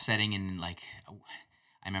offsetting and like,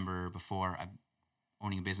 I remember before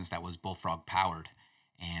owning a business that was bullfrog powered,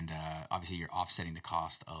 and obviously you're offsetting the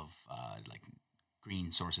cost of like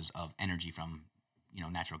green sources of energy from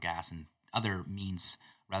natural gas and other means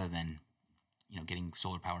rather than getting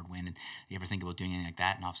solar powered wind. And you ever think about doing anything like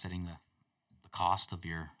that and offsetting the cost of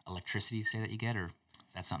your electricity, say, that you get, or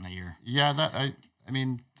is that something that you're? Yeah,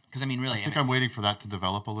 because really, I think I'm waiting for that to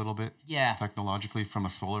develop a little bit. Yeah, technologically from a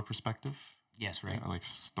solar perspective. Yes, right. Like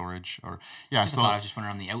storage or So I was just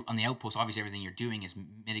wondering on the outpost. Obviously, everything you're doing is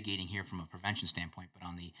mitigating here from a prevention standpoint, but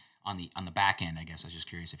on the back end, I guess I was just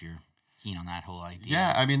curious if you're keen on that whole idea.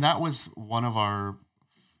 Yeah, that was one of our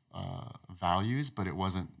values, but it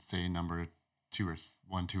wasn't, say, number 2 or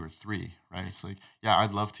 3, right? It's like,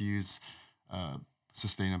 I'd love to use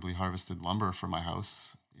sustainably harvested lumber for my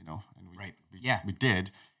house, and we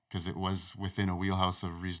did, because it was within a wheelhouse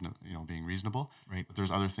of being reasonable. Right. But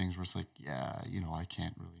there's other things where it's like, I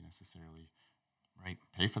can't really necessarily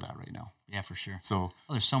pay for that right now. Yeah, for sure. So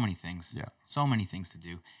there's so many things. Yeah. So many things to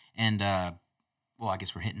do. And I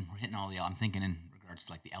guess we're hitting all I'm thinking in regards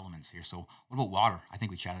to like the elements here. So what about water? I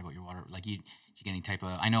think we chatted about your water. Like did you get any type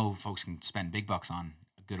of, I know folks can spend big bucks on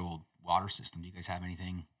a good old water system. Do you guys have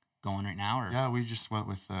anything going right now? Or? Yeah, we just went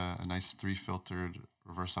with a nice 3-filtered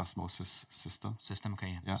reverse osmosis system.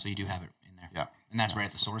 Okay, yeah. So you do have it in there. Yeah. And that's right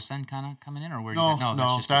at the source then, kind of coming in, or where? No,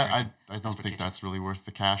 that's just I don't think that's really worth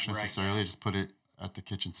the cash necessarily. I just put it at the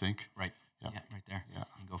kitchen sink. Right. Yeah, right there. Yeah,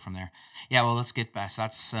 and go from there. Yeah. Well, let's get back. So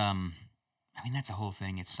that's that's a whole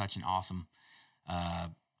thing. It's such an awesome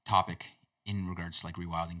topic in regards to like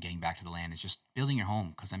rewilding, getting back to the land. It's just building your home,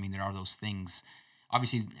 because there are those things.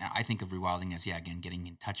 Obviously, I think of rewilding as again getting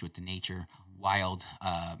in touch with the nature. Wild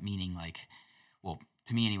meaning like, well,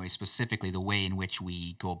 to me anyway, specifically the way in which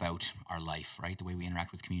we go about our life, right? The way we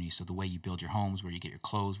interact with community. So the way you build your homes, where you get your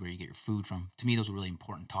clothes, where you get your food from. To me, those are really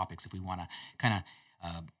important topics if we want to kind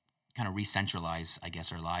of re-centralize, I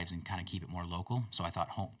guess, our lives and kind of keep it more local. So I thought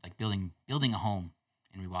building a home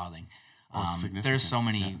and rewilding. There's so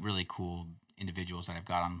many really cool individuals that I've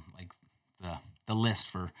got on like the list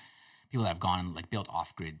for people that have gone and like built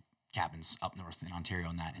off-grid cabins up north in Ontario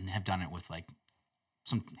and have done it with like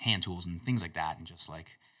some hand tools and things like that, and just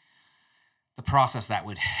like the process that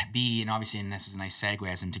would be. And obviously, and this is a nice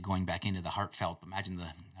segue as into going back into the heartfelt, but imagine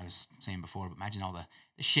I was saying before, but imagine all the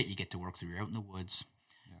shit you get to work through. You're out in the woods,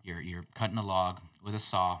 you're cutting a log with a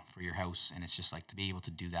saw for your house, and it's just like to be able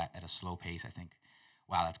to do that at a slow pace. I think,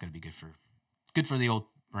 wow, that's going to be good for the old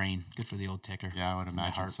brain, good for the old ticker. Yeah, I would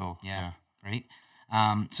imagine so. Yeah. Right.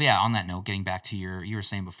 So yeah, on that note, getting back to you were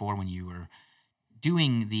saying before when you were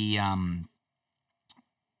doing the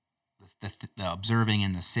observing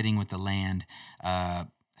and the sitting with the land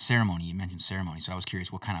ceremony. You mentioned ceremony, so I was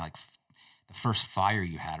curious what kind of like the first fire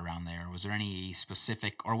you had around there. Was there any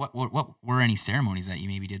specific, or what were any ceremonies that you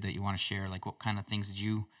maybe did that you want to share? Like what kind of things how'd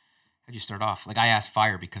you start off? Like I asked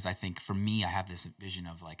fire because I think for me, I have this vision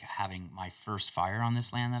of like having my first fire on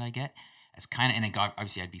this land that I get as kind of, and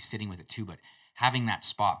obviously I'd be sitting with it too, but having that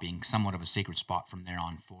spot being somewhat of a sacred spot from there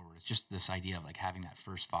on forward. It's just this idea of like having that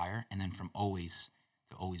first fire, and then from always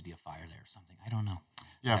be a fire there or something. I don't know.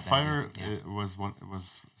 Yeah, fire it was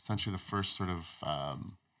essentially the first sort of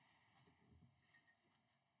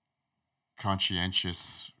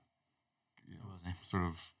conscientious, sort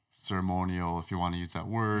of ceremonial, if you want to use that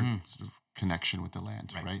word, sort of connection with the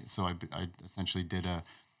land, right? So I essentially did an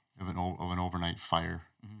overnight fire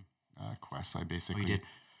quest. I basically,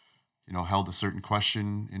 held a certain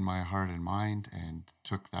question in my heart and mind, and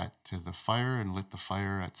took that to the fire and lit the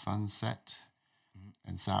fire at sunset,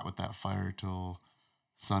 and sat with that fire till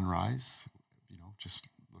sunrise. Just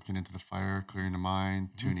looking into the fire, clearing the mind,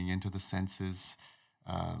 tuning into the senses,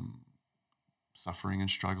 suffering and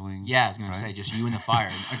struggling. Yeah, I was going to right? say, just you in the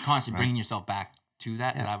fire, and constantly Right. bringing yourself back to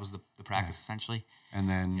that. Yeah. That was the practice, essentially. And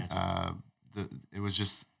then Yeah, it was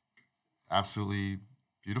just absolutely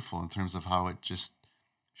beautiful in terms of how it just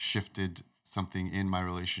shifted something in my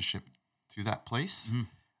relationship to that place.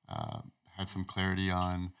 Had some clarity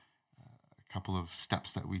on a couple of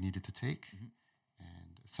steps that we needed to take,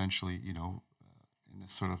 and essentially, in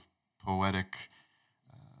this sort of poetic,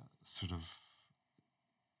 sort of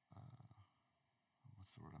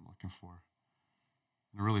what's the word I'm looking for?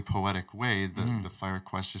 In a really poetic way, the fire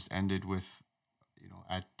quest just ended with,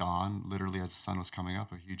 at dawn, literally as the sun was coming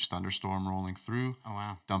up, a huge thunderstorm rolling through, Oh,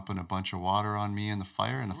 wow. dumping a bunch of water on me and the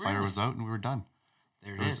fire, and the fire Really? was out, and we were done.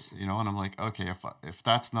 There it It is. was, and I'm like, okay, if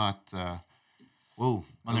that's not Whoa.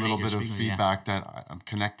 a Mother little Nature bit of speaking, yeah. feedback that I'm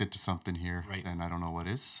connected to something here, Right. then I don't know what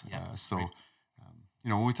is. Yeah, So, right.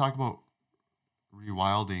 when we talk about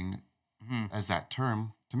rewilding Mhm. as that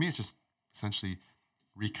term, to me, it's just essentially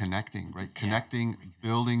reconnecting, right? Yeah. Connecting,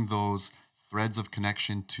 building those threads of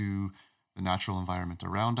connection to the natural environment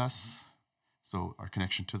around us. So our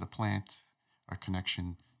connection to the plant, our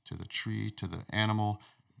connection to the tree, to the animal,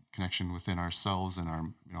 connection within ourselves and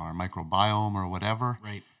our microbiome or whatever.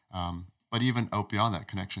 Right. But even out beyond that,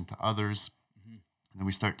 connection to others. Mhm. And then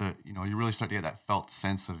we start to, you really start to get that felt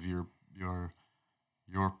sense of your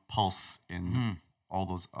pulse in all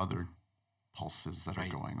those other pulses that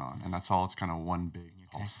Right. are going on. And that's all, it's kind of one big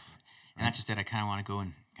pulse. And that's just it. I kind of want to go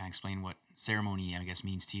and kind of explain what ceremony, I guess,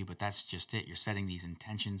 means to you, but that's just it. You're setting these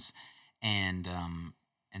intentions, and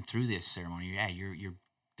through this ceremony, yeah, you're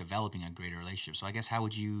developing a greater relationship. So I guess how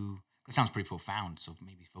would you? That sounds pretty profound. So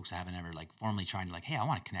maybe folks that haven't ever like formally tried to hey, I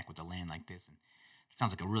want to connect with the land like this, and it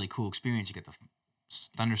sounds like a really cool experience. You get the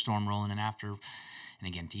thunderstorm rolling in after, and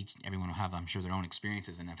again, everyone will have, I'm sure, their own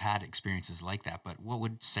experiences and have had experiences like that. But what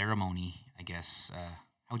would ceremony? I guess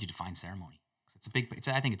how would you define ceremony?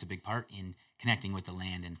 I think it's a big part in connecting with the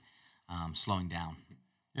land and slowing down.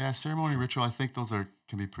 Yeah, ceremony, ritual, I think those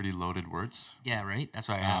can be pretty loaded words. Yeah, right. That's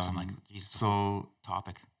why I asked. I'm like, Jesus, So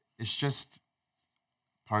topic. it's just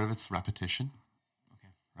part of it's repetition, Okay.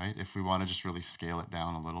 right? If we want to just really scale it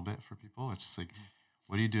down a little bit for people, it's just like,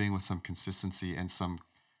 what are you doing with some consistency and some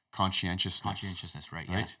conscientiousness? Conscientiousness, right?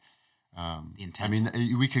 Right. The intent. I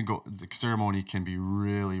mean, we can go. The ceremony can be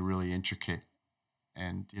really, really intricate,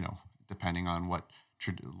 and depending on what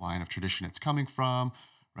line of tradition it's coming from,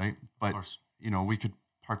 right? But of course. we could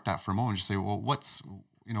park that for a moment and just say, well, what's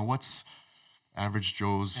average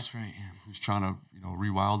Joe's That's right. Yeah. who's trying to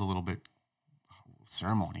rewild a little bit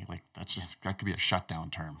ceremony, like that's just that could be a shutdown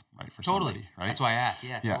term, right? For Totally. somebody, right? That's why I asked.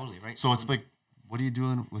 Yeah. Totally. Right. So it's like, what are you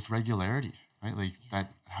doing with regularity, right? Like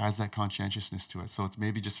that has that conscientiousness to it. So it's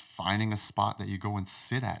maybe just finding a spot that you go and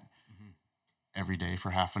sit at every day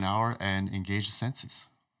for half an hour and engage the senses,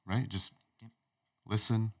 right? Just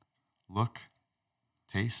listen, look,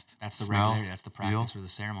 taste. That's the smell, regularity. That's the practice feel, or the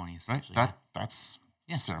ceremony, right? essentially. That's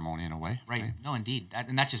Yeah. ceremony in a way, Right. No, indeed.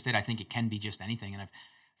 And that's just it. I think it can be just anything. And I've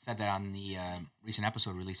said that on the recent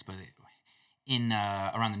episode release, but in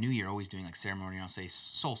around the new year, always doing like ceremony, say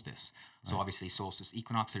solstice. So obviously solstice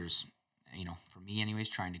equinox, there's, for me anyways,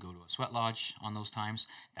 trying to go to a sweat lodge on those times.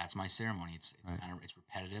 That's my ceremony. It's kind of, it's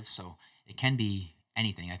repetitive. So it can be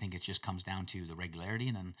anything. I think it just comes down to the regularity.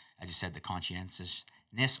 And then, as you said, the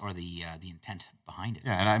conscientiousness or the intent behind it.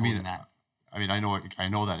 Yeah. And I mean, that. I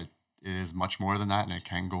know that it is much more than that, and it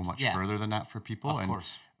can go much further than that for people. Of and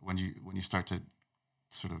course. when you start to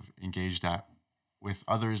sort of engage that with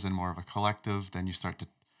others and more of a collective, then you start to,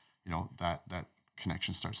 that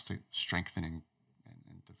connection starts to strengthen and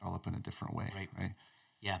develop in a different way. Right.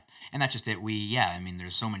 Yeah. And that's just it. I mean,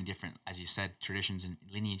 there's so many different, as you said, traditions and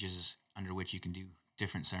lineages under which you can do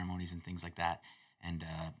different ceremonies and things like that. And,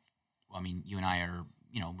 I mean, you and I are,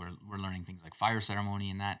 we're learning things like fire ceremony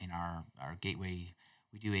and that in our gateway.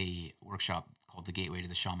 We do a workshop called the Gateway to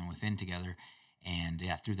the Shaman Within together. And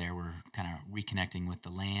through there, we're kind of reconnecting with the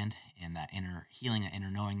land and that inner healing, that inner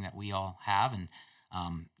knowing that we all have. And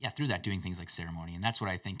through that, doing things like ceremony. And that's what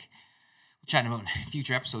I think we'll chat about in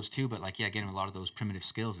future episodes too. But getting a lot of those primitive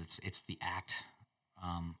skills, it's the act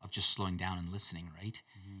of just slowing down and listening, right?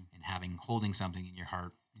 And holding something in your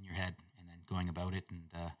heart, in your head, and then going about it. And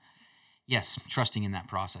yes, trusting in that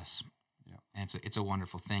process. Yeah. And it's a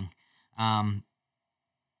wonderful thing. And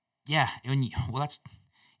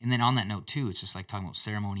then on that note too, it's just like talking about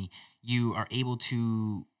ceremony. You are able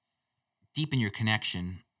to deepen your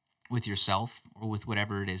connection with yourself or with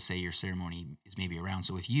whatever it is, say your ceremony is maybe around.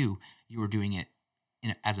 So with you, you were doing it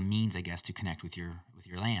as a means, I guess, to connect with your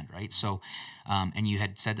land, right? So, and you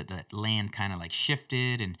had said that the land kind of like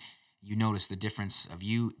shifted, and you noticed the difference of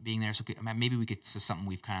you being there. So maybe we could, this is something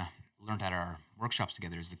we've kind of learned at our workshops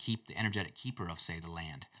together, is the energetic keeper of, say, the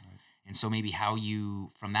land. Right. And so maybe how you,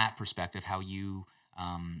 from that perspective, how you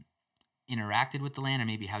interacted with the land, and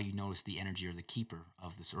maybe how you noticed the energy or the keeper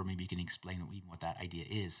of this, or maybe you can explain even what that idea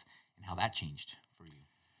is and how that changed for you.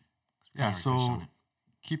 Yeah, so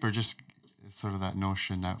keeper just is sort of that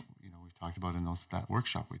notion that we've talked about in that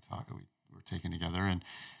workshop we were taking together, and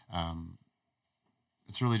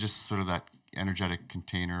it's really just sort of that energetic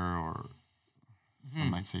container, or some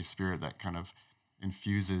might say spirit, that kind of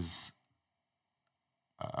infuses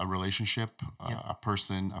a relationship, a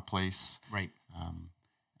person, a place, right?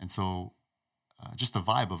 And so just the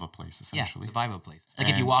vibe of a place, essentially. Yeah, the vibe of a place. Like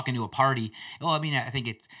if you walk into a party, I mean, I think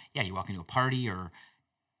you walk into a party, or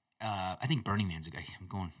I think Burning Man's a guy.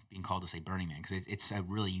 I'm being called to say Burning Man because it's a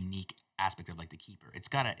really unique aspect of like the keeper. It's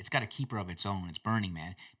got a keeper of its own. It's Burning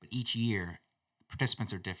Man, but each year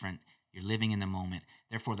participants are different. You're living in the moment.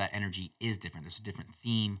 Therefore, that energy is different. There's a different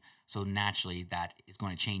theme. So naturally, that is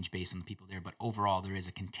going to change based on the people there. But overall, there is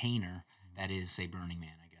a container that is, say, Burning Man,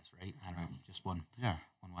 I guess, right? I don't know. Just one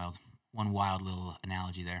wild little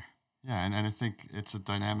analogy there. Yeah, and I think it's it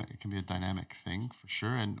can be a dynamic thing for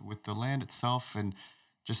sure. And with the land itself, and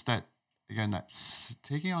just that, again, that's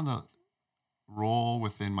taking on the role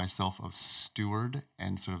within myself of steward,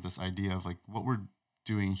 and sort of this idea of like what we're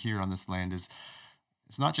doing here on this land is,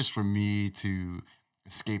 it's not just for me to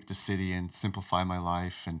escape the city and simplify my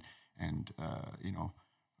life and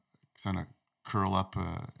kind of curl up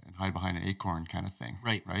and hide behind an acorn kind of thing.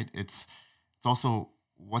 Right. It's also,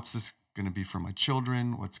 what's this going to be for my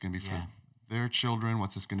children? What's going to be for their children?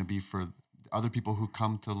 What's this going to be for other people who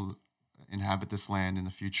come to inhabit this land in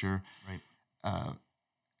the future? Right.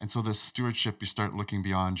 And so the stewardship, you start looking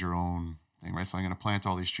beyond your own thing, right? So I'm going to plant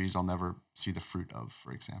all these trees I'll never see the fruit of,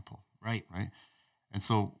 for example. Right. And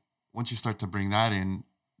so once you start to bring that in,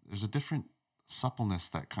 there's a different suppleness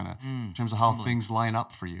that kind of, in terms of how things line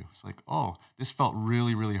up for you. It's like, oh, this felt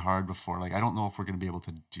really, really hard before. Like, I don't know if we're going to be able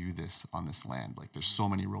to do this on this land. Like, there's so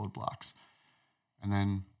many roadblocks. And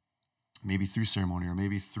then maybe through ceremony, or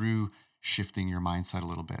maybe through shifting your mindset a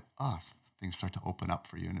little bit, things start to open up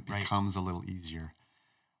for you, and it becomes a little easier.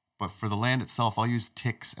 But for the land itself, I'll use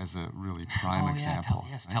ticks as a really prime example.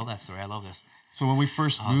 Tell that story. I love this. So when we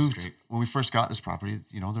first moved, when we first got this property,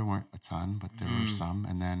 there weren't a ton, but there were some.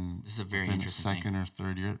 And then this is a very within interesting second thing. or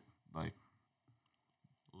third year, like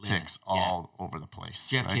ticks all over the place.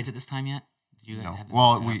 Do you have kids at this time yet? Did you no. have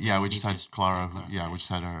Well, we just had Clara. We just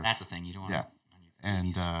had our. That's the thing. You don't want to.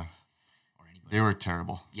 And or they were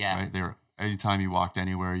terrible. Yeah. Right? They were. Anytime you walked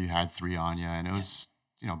anywhere, you had 3 on you, and it was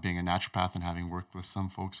being a naturopath and having worked with some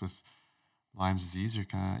folks with Lyme's disease, you're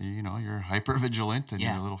kind of you're hyper vigilant and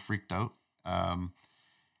you're a little freaked out.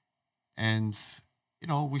 And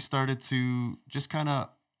we started to just kind of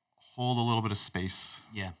hold a little bit of space.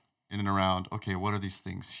 Yeah. In and around. Okay, what are these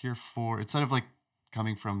things here for? Instead of like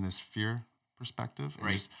coming from this fear perspective,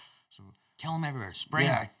 and just so kill them everywhere. Spray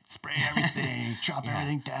everything, chop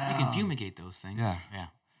everything down. You can fumigate those things. Yeah.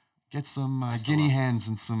 Get some guinea hens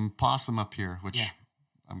and some possum up here, which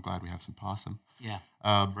I'm glad we have some possum. Yeah.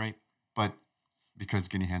 Right. But because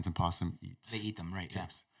guinea hens and possum they eat them, right?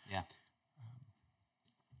 Ticks. Yeah.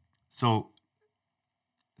 So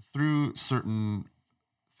through certain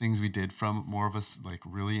things we did, from more of a like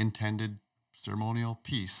really intended ceremonial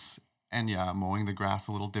piece, and mowing the grass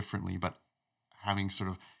a little differently, but having sort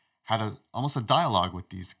of had almost a dialogue with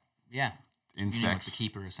these insects, with the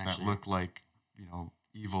keeper, essentially, that look like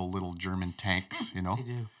evil little German tanks, They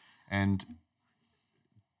do. And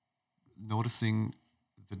noticing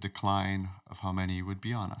the decline of how many would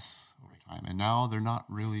be on us over time. And now they're not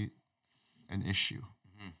really an issue,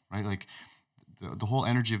 right? Like the whole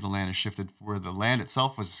energy of the land has shifted, where the land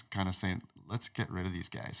itself was kind of saying, let's get rid of these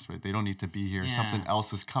guys, right? They don't need to be here. Something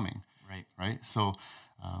else is coming. Right. So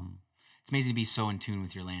it's amazing to be so in tune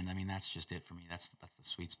with your land. I mean, that's just it for me. That's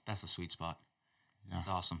the sweet spot. Yeah. It's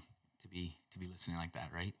awesome to be listening like that,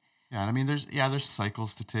 right? Yeah, and I mean, there's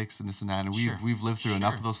cycles to ticks and this and that, and we've lived through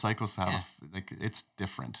enough of those cycles to have like it's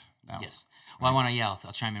different now. Yes. Well, right?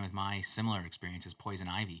 I'll chime in with my similar experiences, poison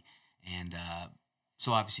ivy, and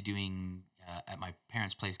so obviously doing at my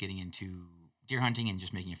parents' place, getting into deer hunting and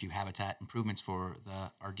just making a few habitat improvements for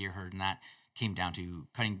our deer herd, and that came down to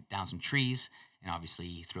cutting down some trees, and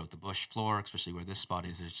obviously throughout the bush floor, especially where this spot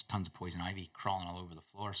is, there's tons of poison ivy crawling all over the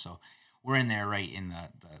floor. So we're in there right in the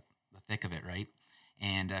thick of it, right?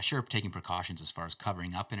 and sure, taking precautions as far as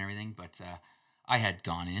covering up and everything. But I had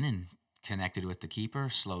gone in and connected with the keeper,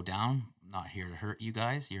 slow down. I'm not here to hurt you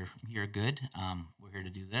guys. You're good. We're here to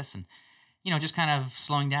do this, and just kind of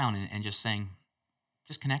slowing down and just saying,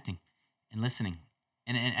 just connecting and listening.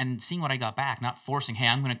 And seeing what I got back, not forcing. Hey,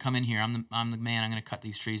 I'm going to come in here. I'm the man. I'm going to cut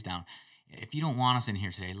these trees down. If you don't want us in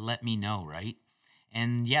here today, let me know, right?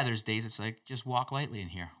 And yeah, there's days it's like just walk lightly in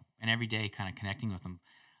here, and every day kind of connecting with them.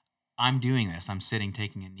 I'm doing this. I'm sitting,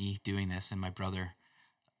 taking a knee, doing this, and my brother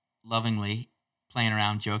lovingly playing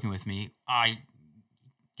around, joking with me.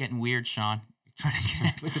 Getting weird, Sean. Trying to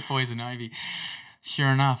connect with the poison ivy. Sure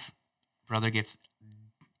enough, brother gets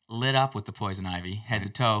lit up with the poison ivy, head to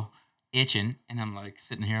toe, itching, and I'm like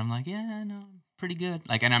sitting here. I'm like, yeah, no, pretty good.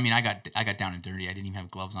 Like, and I mean, I got down and dirty. I didn't even have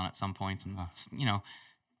gloves on at some points, and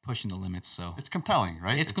pushing the limits. So it's compelling,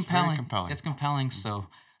 right? It's compelling. Very compelling. It's compelling. So,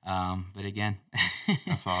 but again,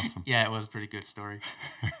 that's awesome. Yeah, it was a pretty good story.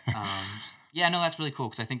 Yeah, no, that's really cool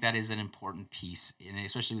because I think that is an important piece, and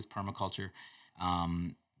especially with permaculture.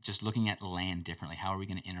 Just looking at the land differently. How are we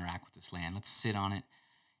going to interact with this land? Let's sit on it.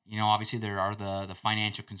 Obviously there are the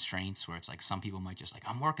financial constraints where it's like some people might just like,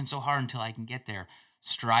 I'm working so hard until I can get there,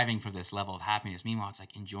 striving for this level of happiness. Meanwhile, it's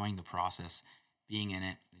like enjoying the process, being in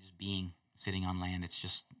it, just being, sitting on land. It's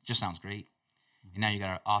just sounds great. And now you got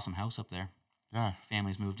an awesome house up there. Yeah.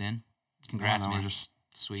 Family's moved in. Congrats, man. We're just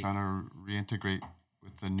sweet. Trying to reintegrate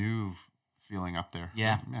with the new feeling up there.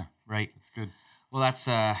 Yeah. Yeah. Right. It's good. Well,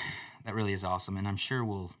 that really is awesome. And I'm sure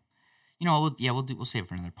we'll save it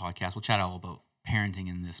for another podcast. We'll chat all about parenting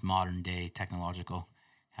in this modern day technological.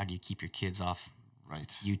 How do you keep your kids off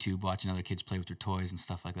YouTube, watching other kids play with their toys and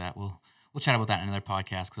stuff like that? We'll chat about that in another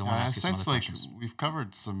podcast because I want to ask you some other questions. We've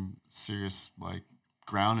covered some serious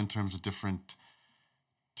ground in terms of different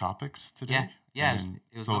topics today. Yeah.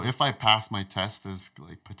 So if I pass my test as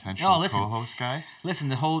potential co-host guy, listen,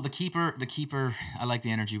 the keeper. I like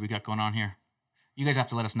the energy we got going on here. You guys have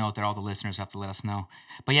to let us know out there. All the listeners have to let us know.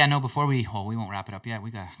 But yeah, no. Before we won't wrap it up yet.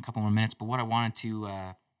 We got a couple more minutes. But what I wanted to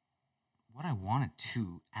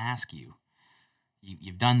ask you,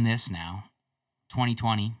 you've done this now,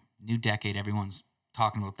 2020, new decade. Everyone's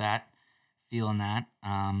talking about that, feeling that.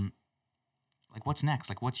 What's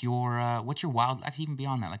next? What's your wild? Actually, even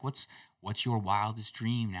beyond that, what's your wildest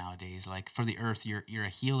dream nowadays? For the earth, you're a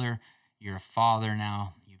healer, you're a father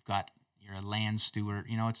now. You're a land steward.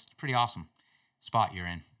 It's pretty awesome spot you're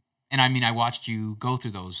in. And I mean, I watched you go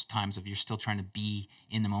through those times of you're still trying to be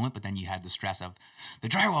in the moment, but then you had the stress of the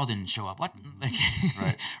drywall didn't show up. What?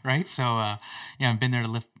 Right. Right. So, I've been there to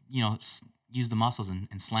lift, use the muscles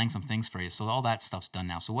and slang some things for you. So all that stuff's done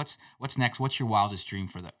now. So what's next? What's your wildest dream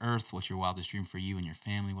for the earth? What's your wildest dream for you and your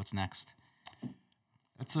family? What's next?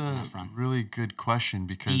 That's a really good question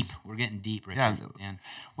because deep. We're getting deep right yeah, here, Dan.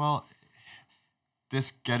 Well, this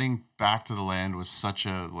getting back to the land was such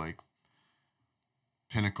a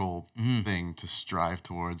pinnacle thing to strive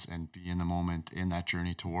towards and be in the moment in that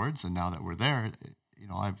journey towards. And now that we're there,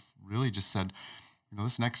 I've really just said,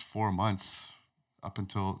 this next 4 months up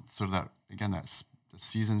until sort of that, again, the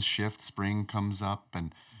seasons shift, spring comes up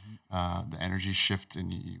and the energy shift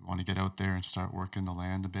and you want to get out there and start working the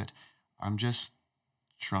land a bit. I'm just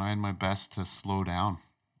trying my best to slow down.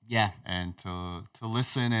 Yeah. And to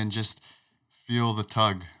listen and just feel the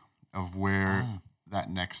tug of where that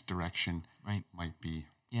next direction might be.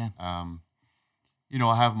 Yeah.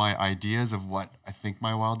 I have my ideas of what I think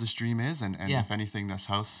my wildest dream is. And if anything, this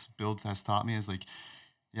house build has taught me is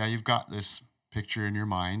you've got this picture in your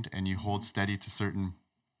mind and you hold steady to certain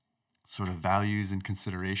sort of values and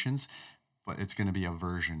considerations, but it's going to be a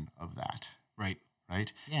version of that. Right.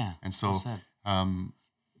 Right. Yeah. And so,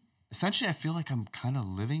 essentially I feel like I'm kind of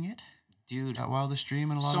living it. Dude, that wildest dream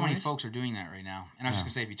in a lot of ways. So many folks are doing that right now. And I was just going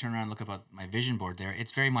to say, if you turn around and look up my vision board there,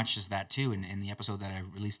 it's very much just that too. In the episode that I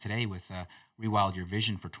released today with Rewild Your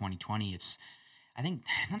Vision for 2020, it's, I think,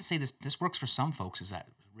 not to say this works for some folks, is that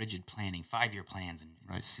rigid planning, 5-year plans. And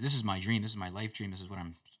this is my dream. This is my life dream. This is what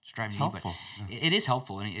I'm striving to do. But it is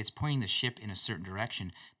helpful. And it's pointing the ship in a certain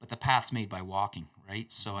direction. But the path's made by walking, right?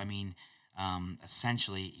 So, I mean,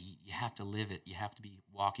 essentially, you have to live it. You have to be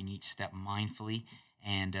walking each step mindfully.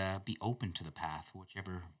 And be open to the path,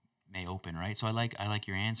 whichever may open, right? So I like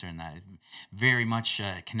your answer in that. Very much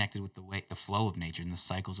connected with the flow of nature and the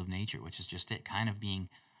cycles of nature, which is just it. Kind of being,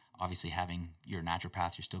 obviously having your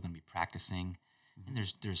naturopath, you're still going to be practicing. And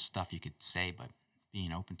there's stuff you could say, but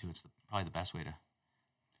being open to it's probably the best way to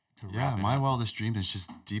wrap it my up. wildest dream is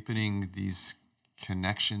just deepening these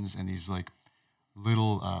connections and these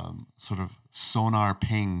little sort of sonar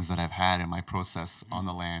pings that I've had in my process on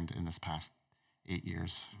the land in this past 8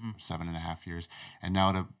 years, 7.5 years, and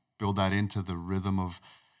now to build that into the rhythm of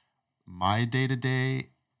my day-to-day,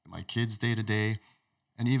 my kids' day-to-day.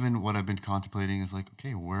 And even what I've been contemplating is like,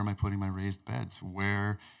 okay, where am I putting my raised beds?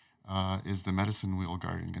 Where is the medicine wheel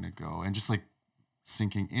garden going to go? And just like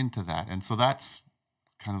sinking into that. And so that's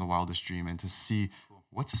kind of the wildest dream. And to see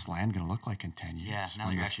what's this land going to look like in 10 years now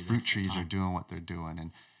when you're the actually fruit trees are doing what they're doing.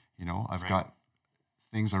 And, I've got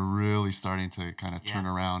things are really starting to kind of turn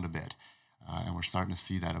around a bit. And we're starting to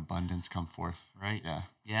see that abundance come forth. Right. Yeah.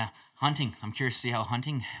 Yeah. Hunting. I'm curious to see how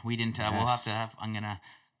hunting, we didn't, we'll have to have, I'm going to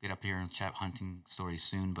get up here and chat hunting stories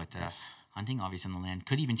soon, but hunting obviously in the land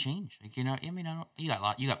could even change. Like, I mean, you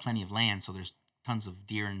got plenty of land, so there's tons of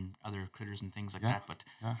deer and other critters and things like that. But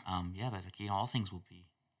but like, all things will be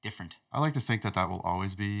different. I like to think that will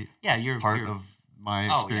always be you're part of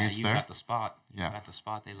my experience you there. got the spot. Yeah. You got the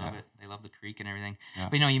spot. They love it. They love the creek and everything. Yeah.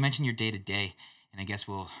 But you mentioned your day to day, and I guess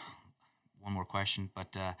one more question,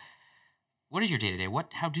 but what is your day to day?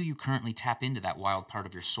 How do you currently tap into that wild part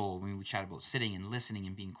of your soul? I mean, we chatted about sitting and listening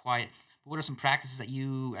and being quiet. But what are some practices that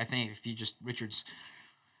I think if you just Richard's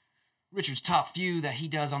top few that he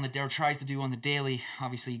does on the or tries to do on the daily?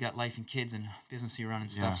 Obviously, you got life and kids and business you run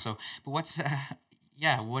and stuff. So, but what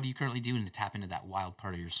are you currently doing to tap into that wild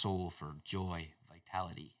part of your soul for joy,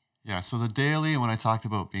 vitality? Yeah. So the daily, when I talked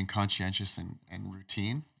about being conscientious and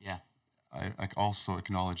routine, I also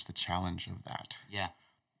acknowledge the challenge of that. Yeah.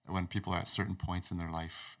 When people are at certain points in their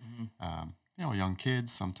life, young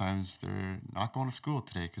kids, sometimes they're not going to school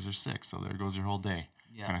today because they're sick. So there goes your whole day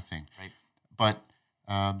kind of thing. Right. But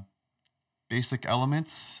basic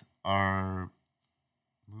elements are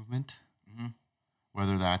movement,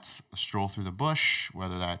 whether that's a stroll through the bush,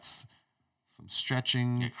 whether that's some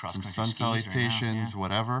stretching, some sun salutations,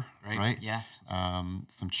 whatever, right? Yeah.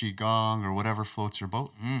 Some qigong or whatever floats your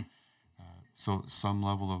boat. So some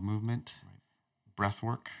level of movement, breath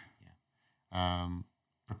work,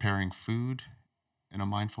 preparing food in a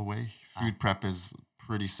mindful way. Food prep is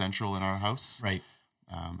pretty central in our house. Right.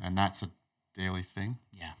 And that's a daily thing.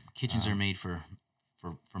 Yeah. Kitchens are made for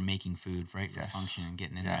making food, right? For function and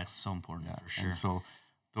getting in there. That's so important for sure. And so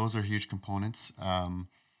those are huge components.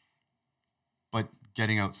 But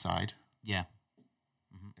getting outside. Yeah.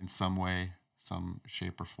 In some way, some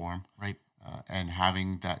shape or form. Right. And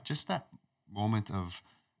having that moment of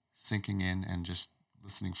sinking in and just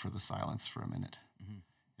listening for the silence for a minute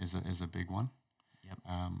is a big one. Yep.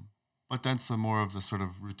 But then some more of the sort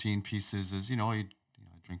of routine pieces is, I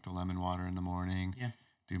drink the lemon water in the morning,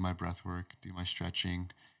 do my breath work, do my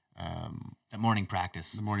stretching. That morning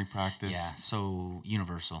practice. Yeah. So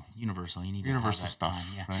universal. You need to have universal that stuff.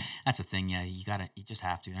 Time. Yeah. Right? That's the thing. Yeah. You just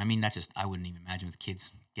have to. And I mean, I wouldn't even imagine with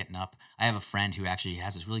kids getting up. I have a friend who actually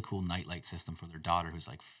has this really cool nightlight system for their daughter who's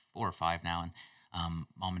like 4 or 5 now. And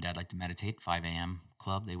mom and dad like to meditate, 5 a.m.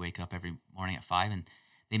 club. They wake up every morning at 5 and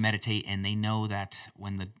they meditate, and they know that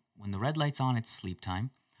when the red light's on, it's sleep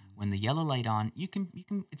time. When the yellow light on, you can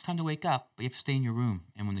it's time to wake up, but you have to stay in your room.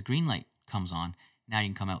 And when the green light comes on, now you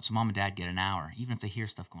can come out. So mom and dad get an hour, even if they hear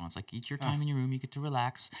stuff going on. It's like, it's your time in your room. You get to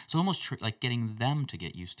relax. So almost like getting them to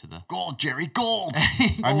get used to the gold, Jerry, gold.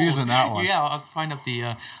 I'm using that one. Yeah, I'll find up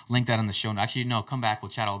the link that on the show. Actually, no, come back. We'll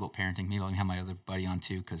chat all about parenting. Maybe I'll have my other buddy on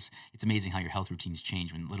too, because it's amazing how your health routines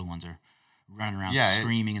change when little ones are running around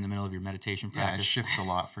screaming in the middle of your meditation practice. Yeah, it shifts a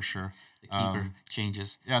lot for sure. The keeper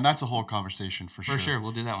changes. Yeah, and that's a whole conversation for sure. For sure,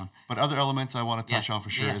 we'll do that one. But other elements I want to touch on for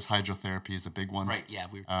sure is hydrotherapy is a big one. Right, yeah.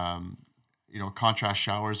 Contrast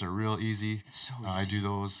showers are real easy. It's so easy. I do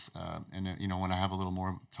those, and when I have a little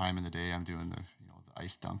more time in the day, I'm doing the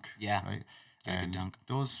ice dunk. Yeah, right. Get a good dunk.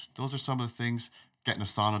 Those are some of the things. Getting a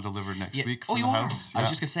sauna delivered next week from the house. I was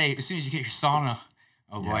just gonna say, as soon as you get your sauna,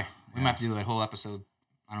 boy, we might have to do a whole episode.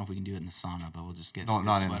 I don't know if we can do it in the sauna, but we'll just get not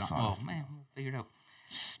in the sauna. Oh man, we'll figure it out.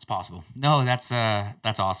 It's possible. No, that's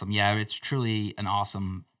awesome. Yeah, it's truly an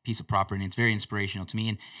awesome piece of property, and it's very inspirational to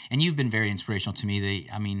me. And you've been very inspirational to me.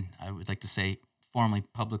 I would like to say formally,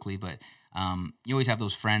 publicly, but you always have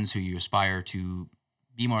those friends who you aspire to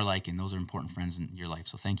be more like, and those are important friends in your life.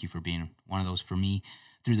 So thank you for being one of those for me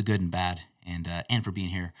through the good and bad, and for being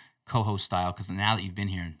here co-host style. Because now that you've been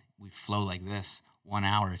here and we flow like this, 1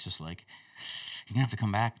 hour, it's just like you're gonna have to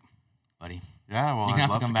come back, buddy. Yeah, well, I'd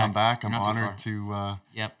love to come back. I'm honored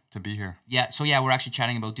to be here. Yeah, so we're actually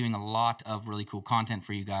chatting about doing a lot of really cool content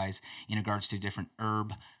for you guys in regards to different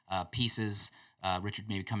herb pieces. Richard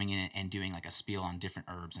maybe coming in and doing like a spiel on different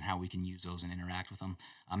herbs and how we can use those and interact with them.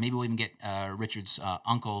 Maybe we'll even get Richard's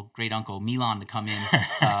great uncle Milan to come in.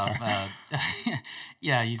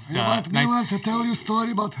 He's nice. Milan to tell you a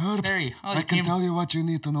story about herbs. I can tell you what you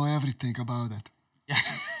need to know everything about it.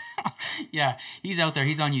 Yeah, he's out there.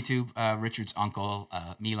 He's on YouTube. Richard's uncle,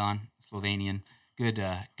 Milan, Slovenian. Good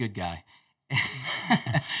guy.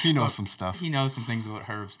 He knows some stuff. He knows some things about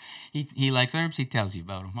herbs. He likes herbs. He tells you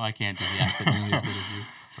about them. Well, I can't do the accent nearly as good as you.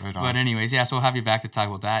 Right on. But anyways, yeah. So we'll have you back to talk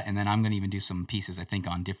about that, and then I'm going to even do some pieces, I think,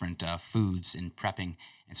 on different foods and prepping,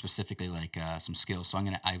 and specifically like some skills. So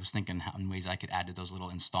I was thinking in ways I could add to those little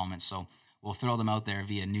installments. So we'll throw them out there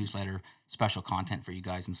via newsletter, special content for you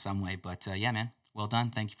guys in some way. But yeah, man, well done.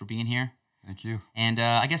 Thank you for being here. Thank you. And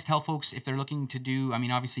I guess tell folks if they're looking to do, I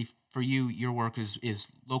mean, obviously for you, your work is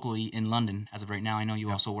locally in London as of right now. I know you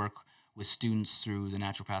also work with students through the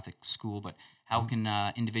naturopathic school, but how can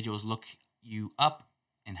individuals look you up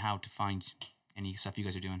and how to find any stuff you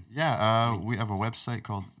guys are doing? Yeah, we have a website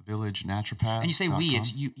called Village Naturopath. And you say we,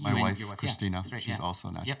 it's you My and wife, your wife. Christina, right, she's also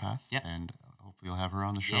a naturopath. Yep. And hopefully you'll have her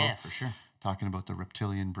on the show. Yeah, for sure. Talking about the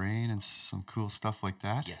reptilian brain and some cool stuff like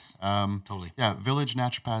that. Yes, totally. Yeah,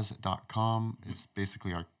 villagenaturopaths.com is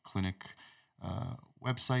basically our clinic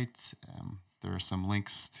website. There are some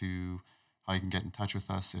links to how you can get in touch with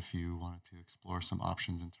us if you wanted to explore some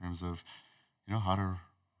options in terms of, how to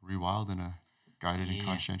rewild in a guided and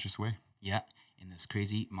conscientious way. Yeah, in this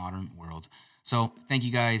crazy modern world. So thank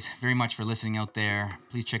you guys very much for listening out there.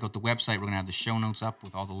 Please check out the website. We're going to have the show notes up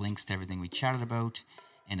with all the links to everything we chatted about.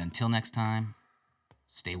 And until next time,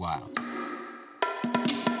 stay wild.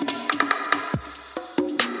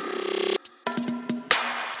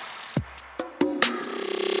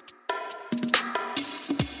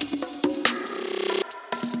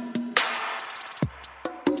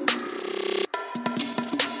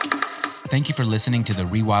 Thank you for listening to the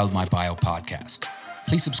Rewild My Bio podcast.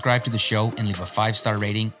 Please subscribe to the show and leave a 5-star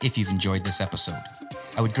rating if you've enjoyed this episode.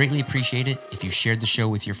 I would greatly appreciate it if you shared the show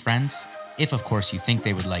with your friends, if of course you think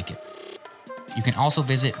they would like it. You can also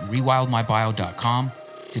visit rewildmybio.com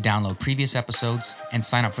to download previous episodes and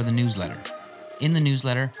sign up for the newsletter. In the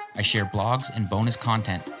newsletter, I share blogs and bonus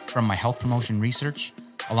content from my health promotion research,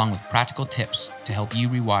 along with practical tips to help you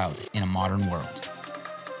rewild in a modern world.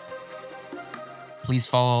 Please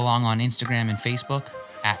follow along on Instagram and Facebook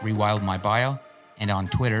at rewildmybio and on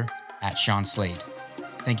Twitter at Sean Slade.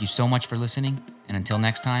 Thank you so much for listening, and until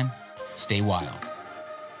next time, stay wild.